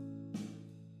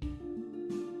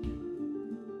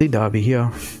 See Darby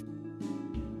here.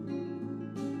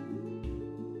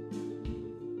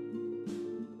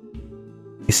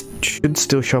 He should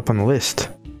still show up on the list.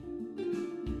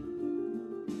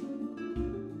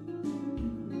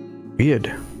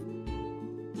 Weird.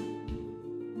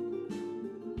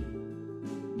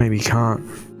 Maybe he can't.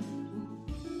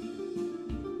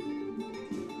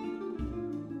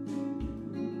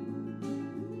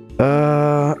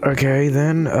 Okay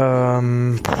then,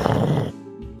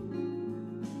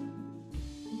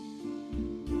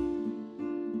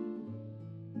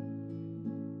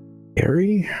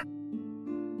 Harry?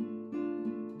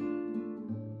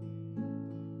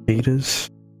 Peters?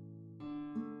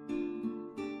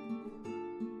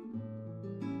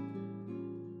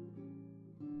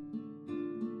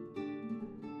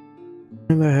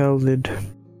 Who the hell did...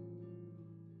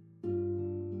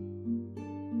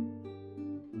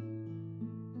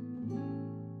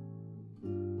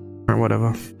 Or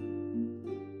whatever.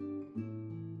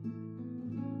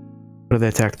 What are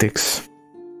their tactics?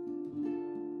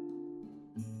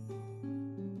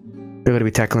 They're gonna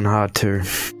be tackling hard too.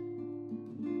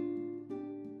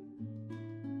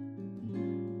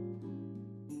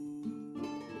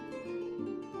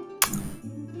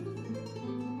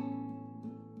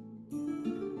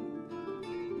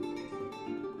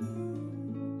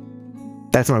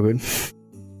 That's not good.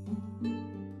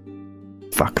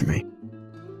 Fuck me.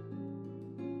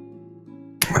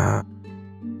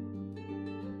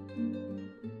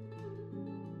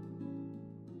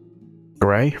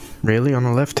 Gray? Really? On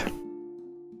the left?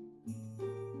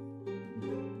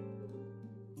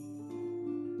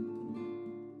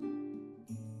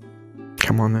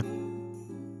 Come on then.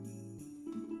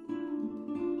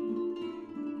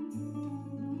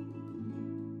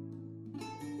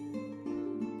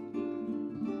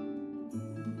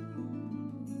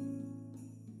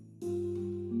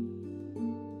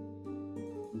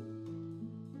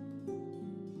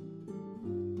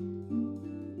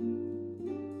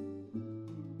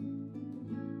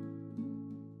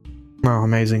 Oh,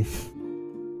 amazing.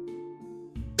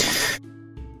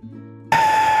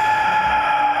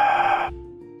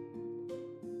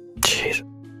 Jeez.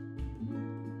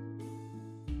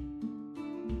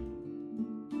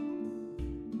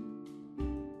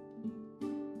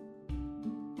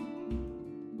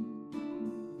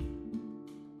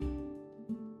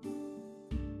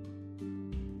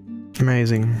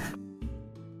 Amazing.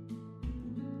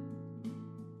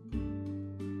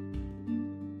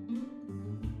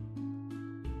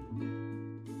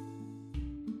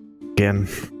 Again.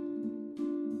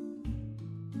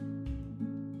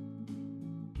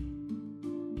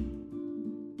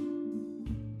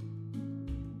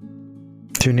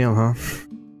 Two 0, huh?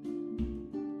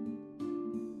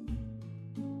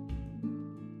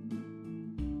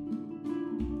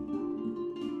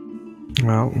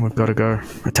 Well, we've got to go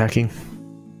attacking.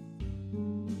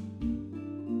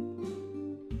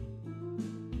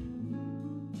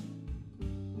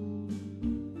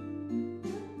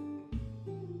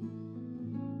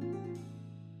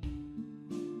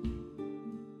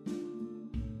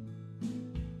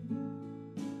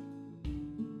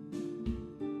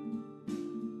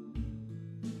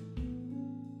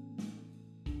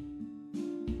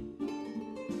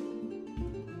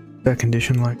 that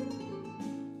condition like?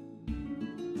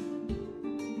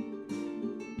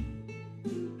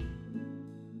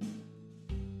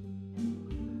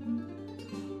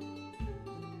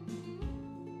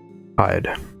 Tired.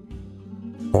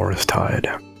 Morris tired.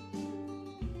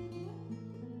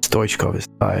 Stoichkov is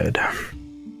tired.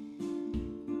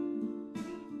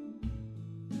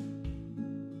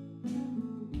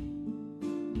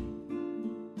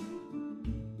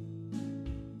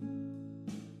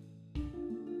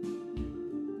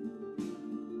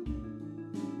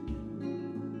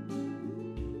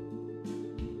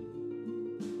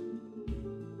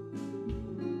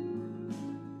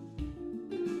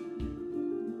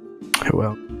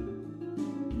 Well,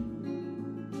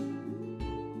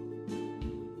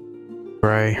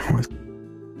 Gray was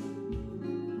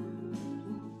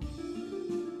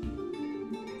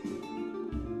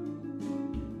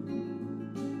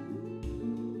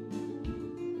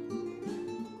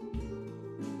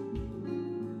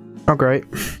oh great.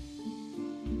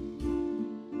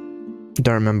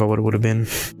 Don't remember what it would have been.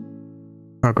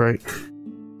 Oh great.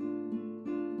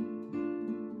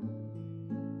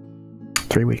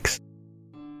 3 weeks.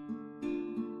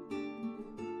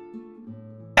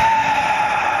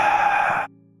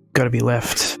 Gotta be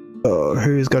left. Oh,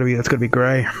 who's gotta be? That's gotta be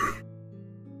Gray.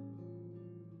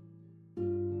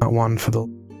 Not one for the.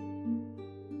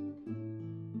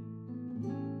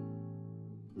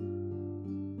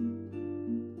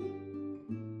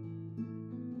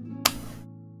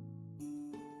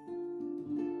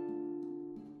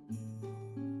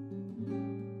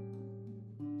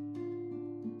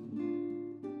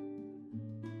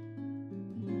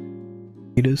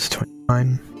 Meters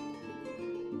 29.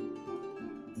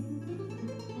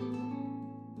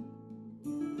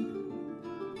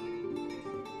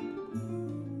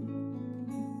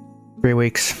 Three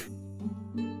weeks.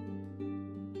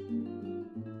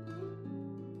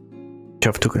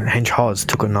 Hench Hos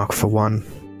took a knock for one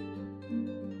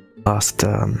last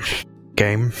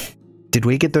game. Did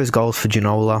we get those goals for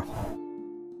Ginola?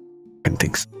 I don't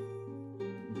think so.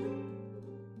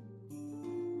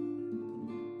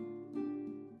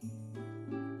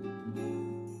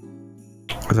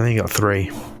 Because I think he got 3.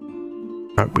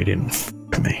 Nope, we didn't.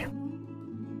 For me.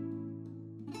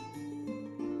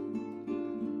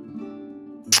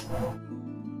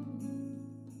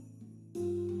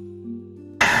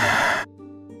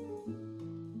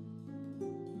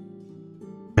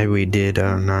 Maybe we did,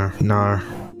 I don't know. No. I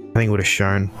think it would have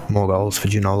shown more goals for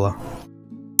Ginola.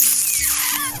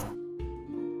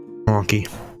 Wonky.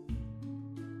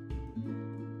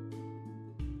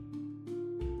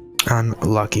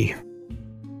 Unlucky.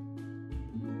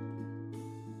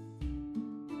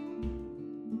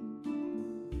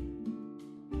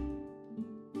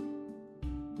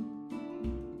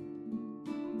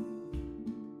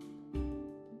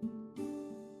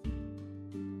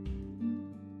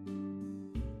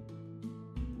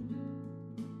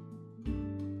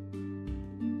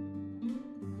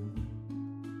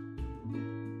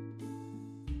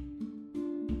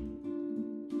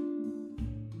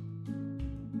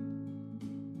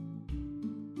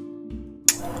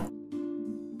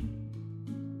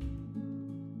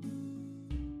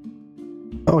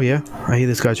 Oh yeah, I hear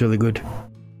this guy's really good.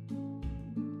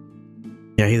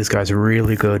 Yeah, I hear this guy's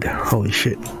really good. Holy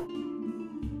shit.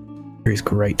 He's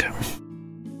great.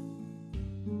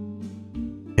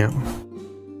 Yeah.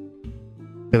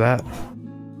 Look at that.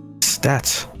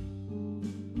 Stats.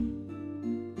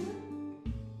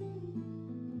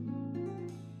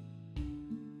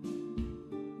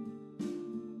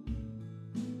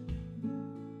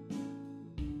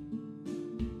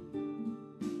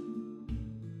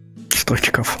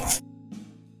 Stoichkov.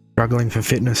 Struggling for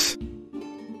fitness.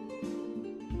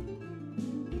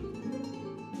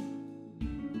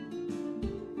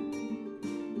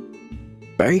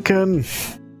 Bacon.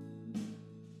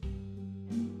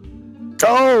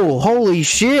 Oh, holy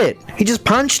shit. He just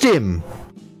punched him.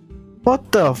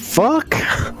 What the fuck?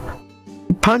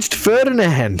 He punched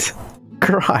Ferdinand.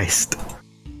 Christ.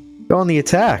 Go on the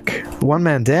attack. One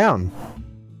man down.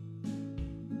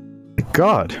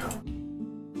 God.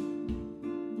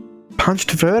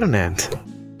 Punched Ferdinand.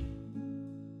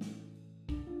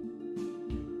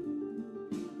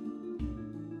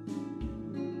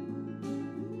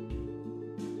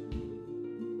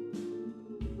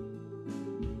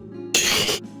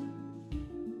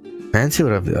 Fancy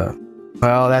would have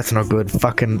well, that's not good.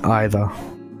 Fucking either.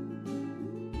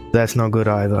 That's not good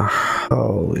either.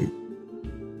 Holy.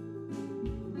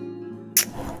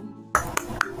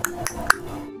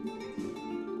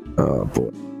 Oh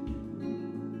boy.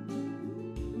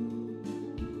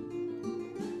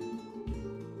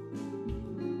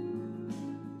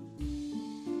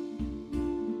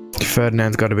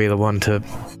 Ferdinand's got to be the one to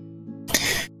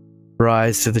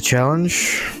rise to the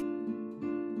challenge.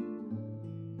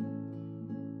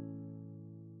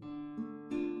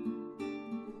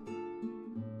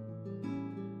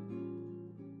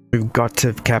 We've got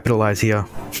to capitalize here.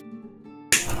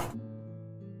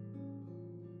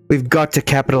 We've got to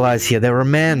capitalize here. They're a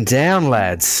man down,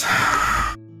 lads.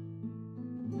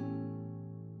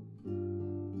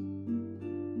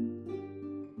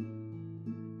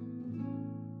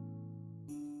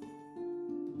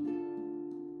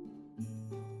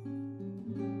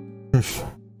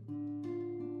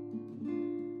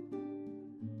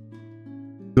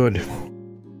 Good.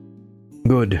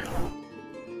 Good.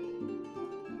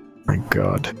 My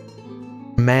God.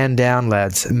 Man down,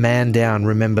 lads. Man down.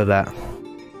 Remember that.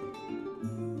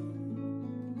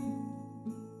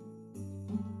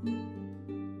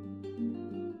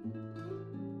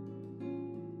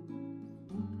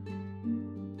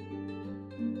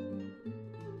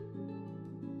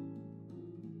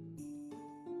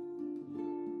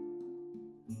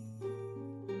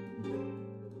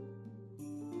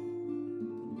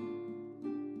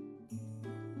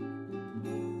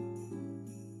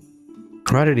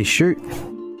 Why did he shoot?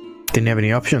 Didn't have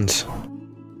any options.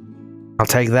 I'll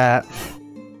take that.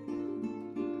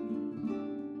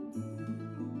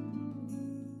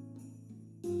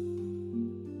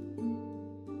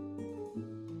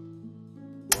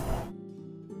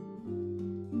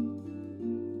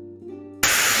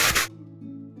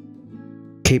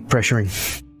 Keep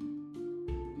pressuring.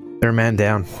 They're a man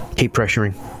down. Keep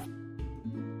pressuring.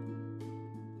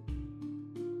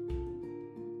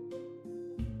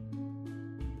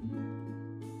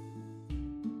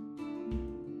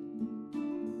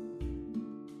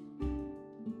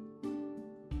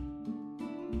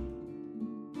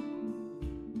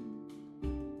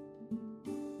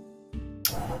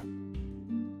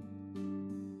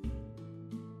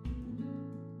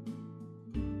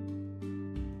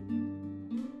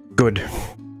 Good.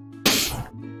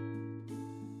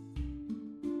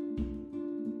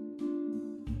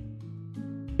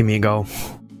 Give me a goal.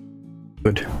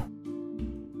 Good.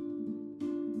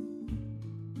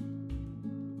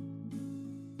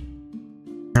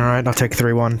 Alright, I'll take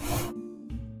 3-1.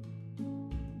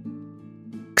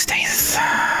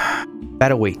 16th.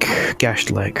 Battle week.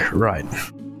 Gashed leg. Right.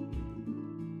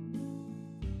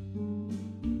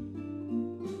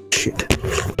 Shit.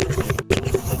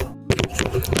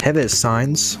 Heather's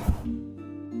signs.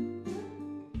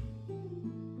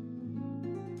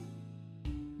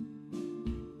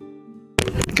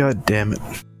 God damn it.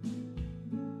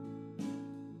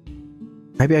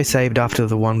 Maybe I saved after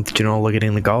the one with Ginola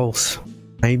getting the goals.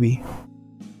 Maybe.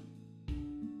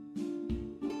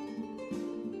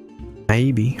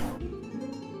 Maybe.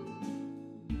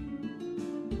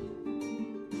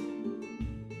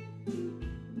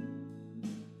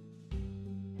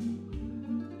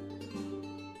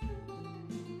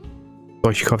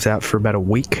 Stoichikov's out for about a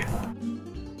week.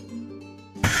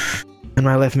 And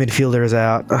my left midfielder is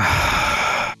out.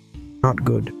 Not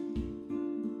good.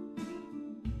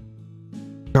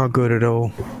 Not good at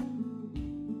all.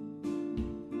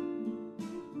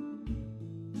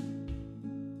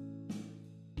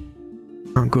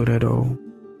 Not good at all.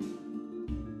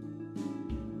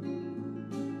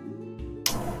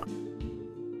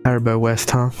 Haribo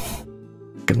West, huh?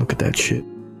 Can look at that shit.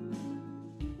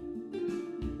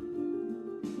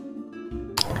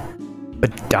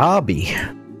 But Derby.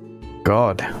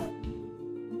 God.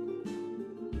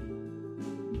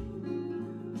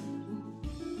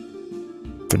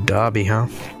 For Derby, huh?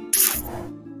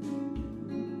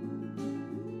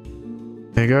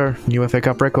 There you go. New FA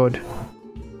Cup record.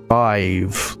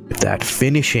 5. With that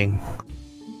finishing.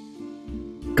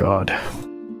 God.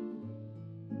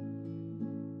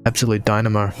 Absolute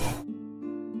dynamo.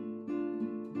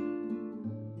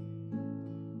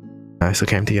 I still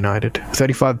came to United.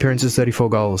 35 appearances, 34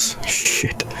 goals.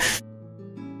 Shit.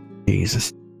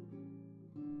 Jesus.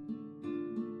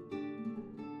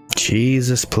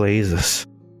 Jesus pleases.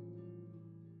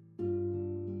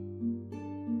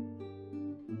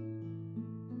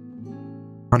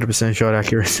 %, shot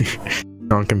accuracy.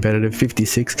 Non-competitive.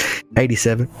 56.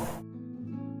 87.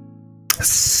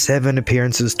 7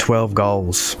 appearances, 12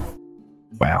 goals.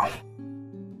 Wow.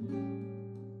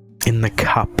 In the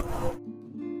cup.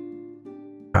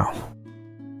 Wow.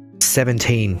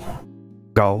 17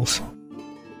 goals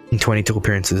in 22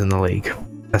 appearances in the league.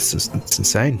 That's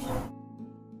insane.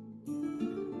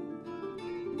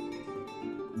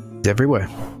 He's everywhere.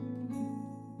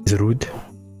 He's rude.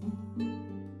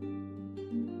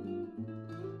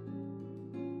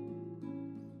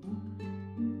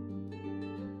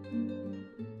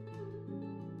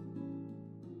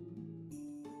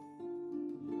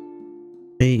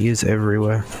 He is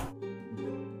everywhere.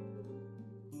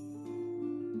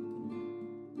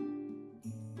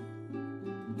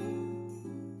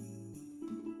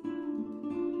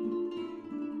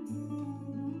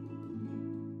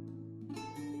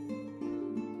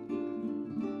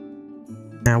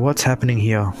 Now what's happening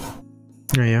here?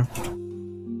 Oh yeah.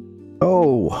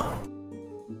 Oh!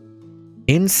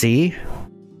 NC?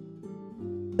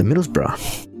 The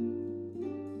Middlesbrough.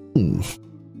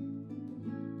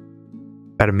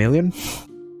 About 1 million?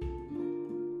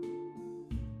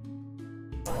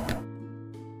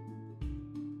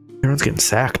 Everyone's getting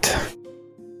sacked.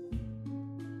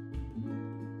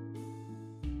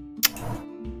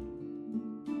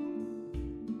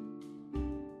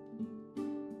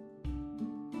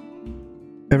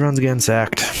 Everyone's getting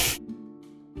sacked.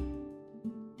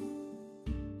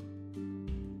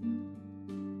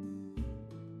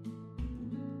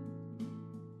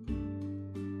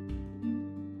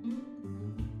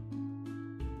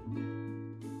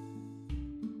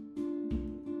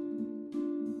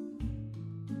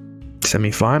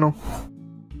 Semi-final.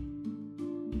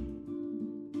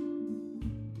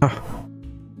 Oh.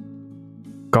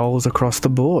 Goals across the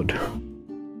board.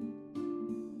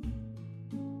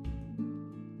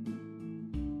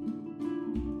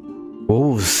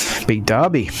 Wolves beat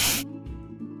Derby.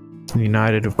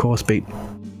 United, of course, beat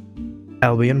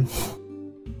Albion.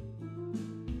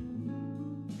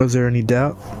 Was there any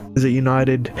doubt? Is it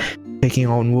United taking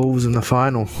on Wolves in the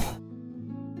final?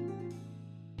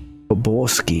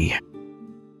 Boborski.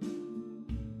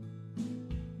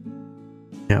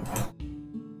 Yep.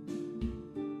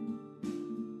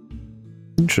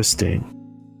 Interesting.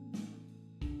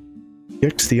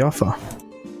 Rejects the offer.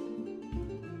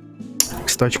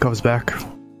 Stoichkov's back.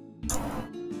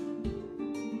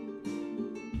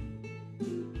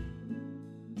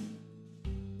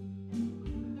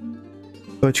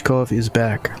 Stoichkov is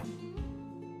back.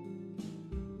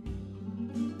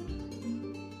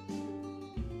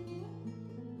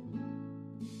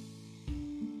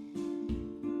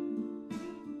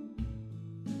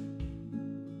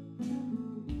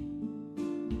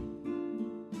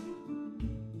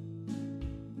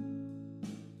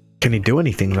 Can he do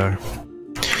anything though?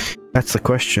 That's the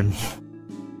question.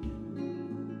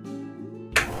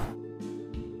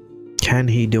 Can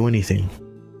he do anything?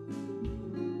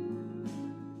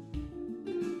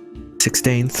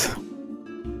 16th.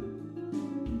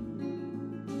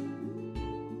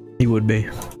 He would be.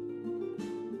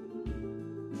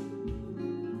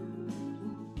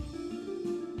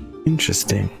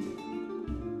 Interesting.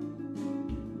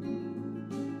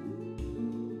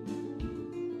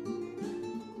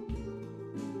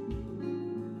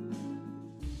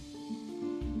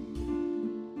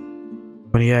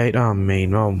 Oh,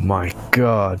 mean. Oh my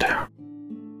god.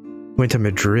 Went to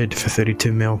Madrid for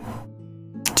 32 mil.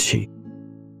 Gee.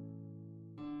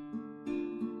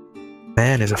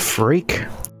 Man is a freak.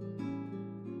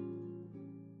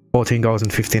 14 goals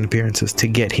and 15 appearances to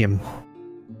get him.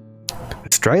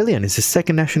 Australian is his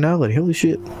second nationality. Holy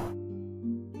shit.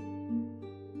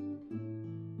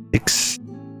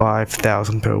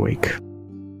 5,000 per week.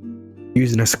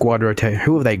 Using a squad rotation.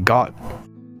 Who have they got?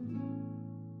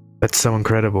 That's so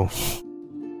incredible.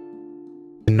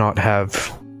 To not have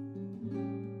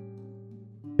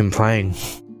him playing.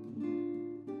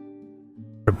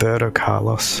 Roberto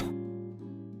Carlos.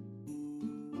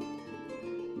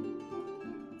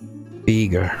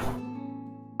 Figo.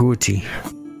 Guti.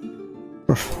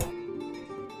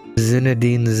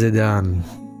 Zinedine Zidane.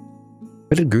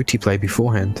 Where did Guti play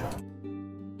beforehand?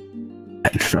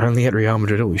 Only at Real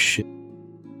Madrid. Holy shit.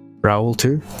 Raul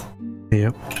too?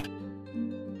 Yep.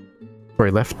 Where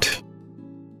he left.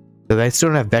 So they still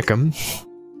don't have Beckham.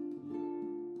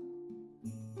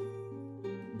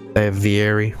 They have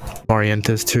Vieri.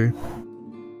 Morientes too.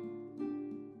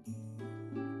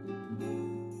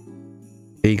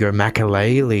 There you go,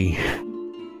 Makalele.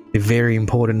 The very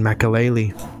important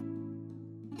Makalele.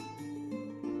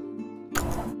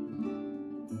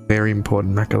 Very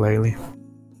important Makalele.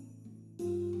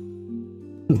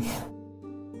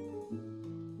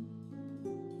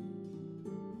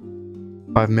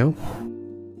 5 mil.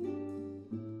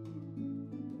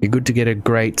 Be good to get a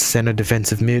great center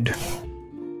defensive mid.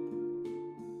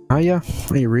 Are ya?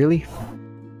 Are you really?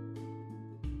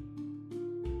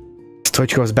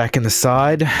 Stoichkov's back in the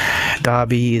side.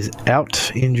 Derby is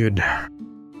out, injured.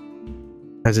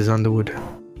 As is Underwood.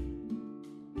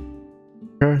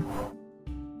 Okay.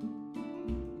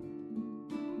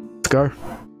 Let's go.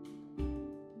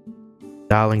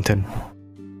 Darlington.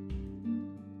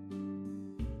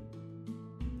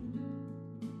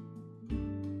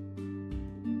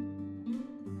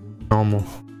 Normal.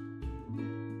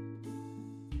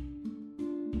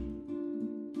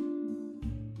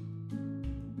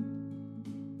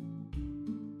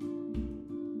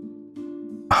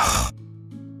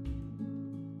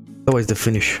 Always the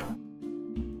finish.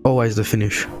 Always the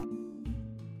finish.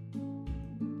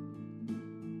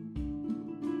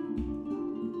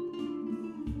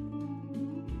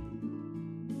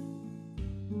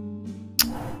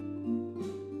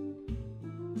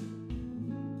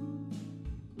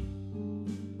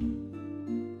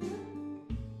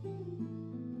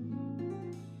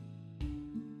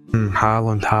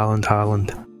 Haaland.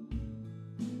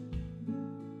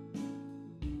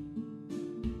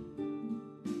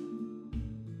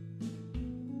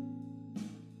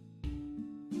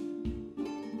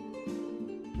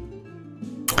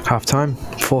 Half time,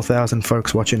 4,000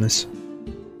 folks watching this.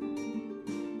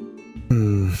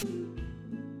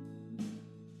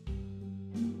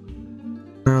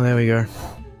 Oh, there we go.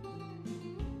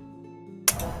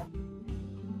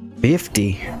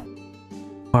 50.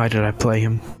 Why did I play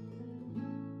him?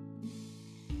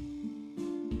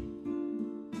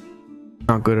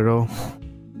 Not good at all.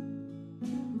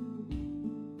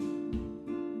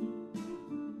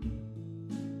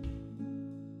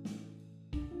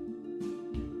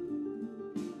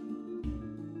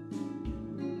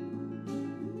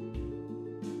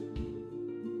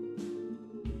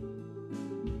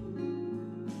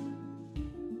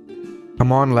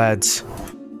 Come on, lads.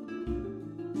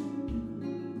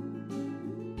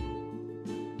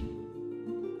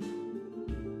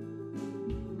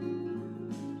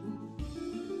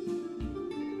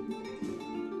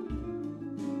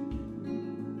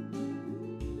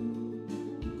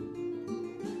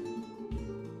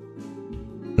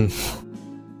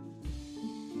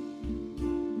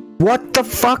 What the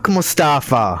fuck,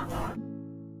 Mustafa?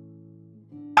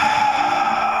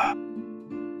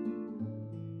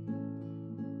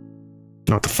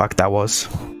 What the fuck that was?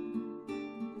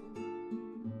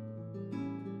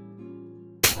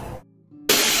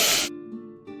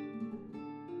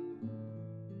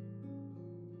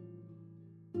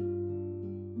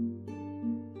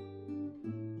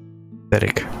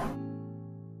 Pathetic.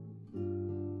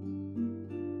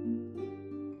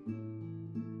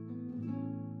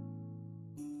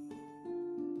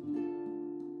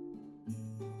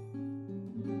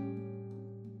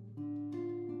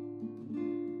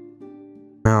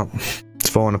 Well, it's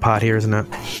falling apart here, isn't it?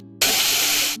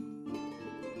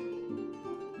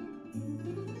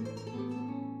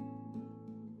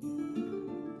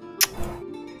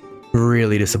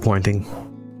 Really disappointing.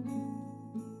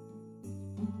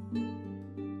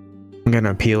 I'm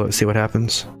gonna appeal it, see what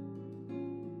happens.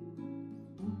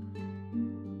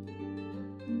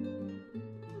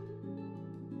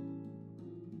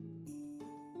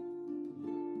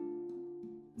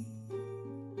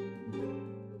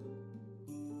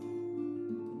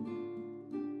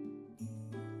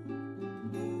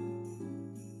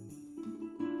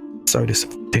 So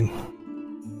disappointing.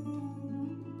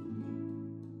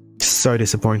 So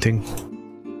disappointing.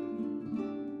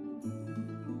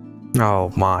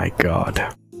 Oh my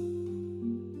god.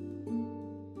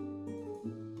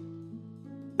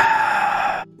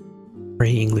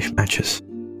 3 English matches.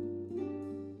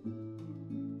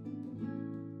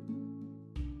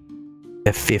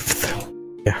 They're 5th.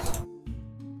 Yeah.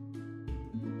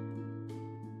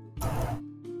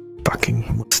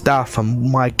 Fucking stuff.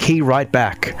 I'm my key right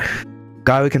back.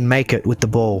 Guy who can make it with the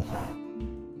ball.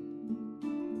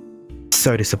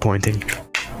 So disappointing.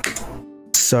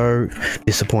 So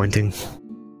disappointing.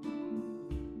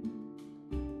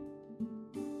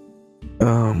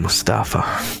 Oh, Mustafa.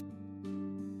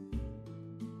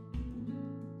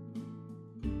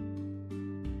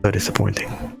 So disappointing.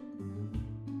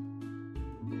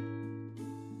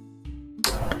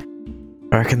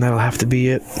 I reckon that'll have to be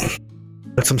it.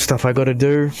 Got some stuff I gotta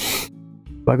do.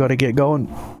 I gotta get going.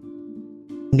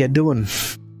 Get doing.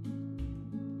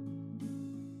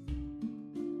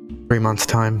 3 months'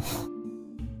 time.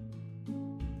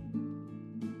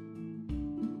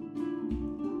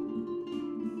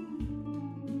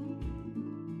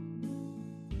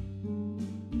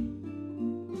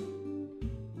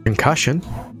 Concussion.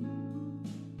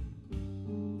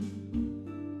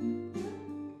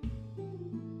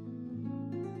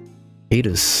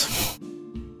 Haters.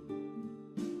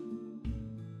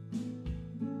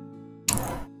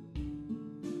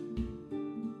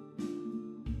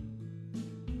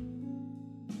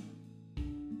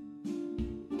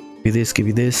 Give you this, give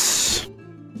you this.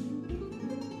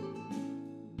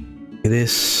 Give you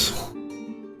this.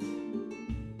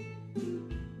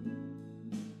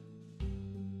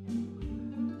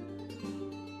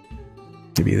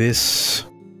 Give you this.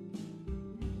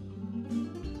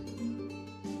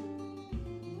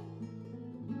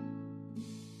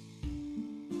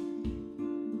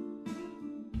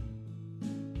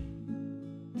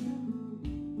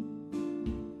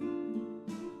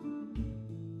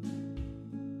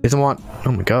 Doesn't want...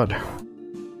 Oh my god.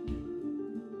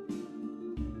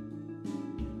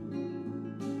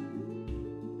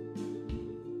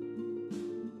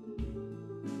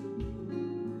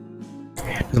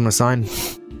 Doesn't want to sign.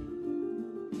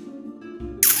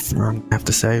 I'm gonna have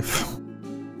to save.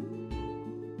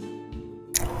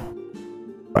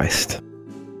 Christ.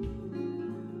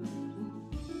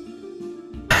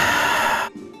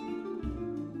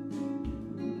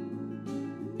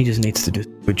 He just needs to do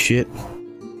good shit.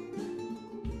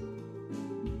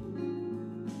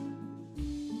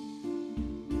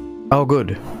 Oh,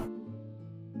 good.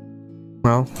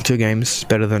 Well, 2 games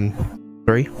better than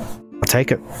 3. I'll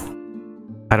take it.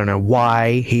 I don't know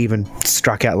why he even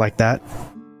struck out like that.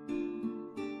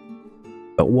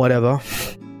 But whatever.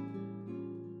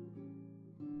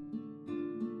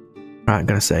 Alright,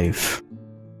 gonna save.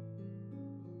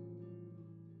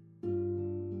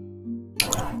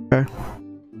 Okay.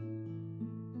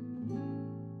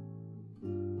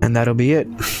 And that'll be it.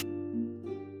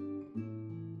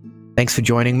 Thanks for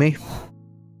joining me.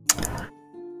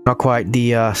 Not quite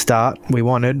the start we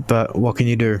wanted, but what can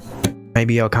you do?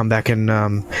 Maybe I'll come back and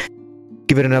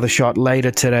give it another shot later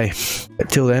today. But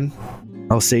till then,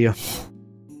 I'll see you.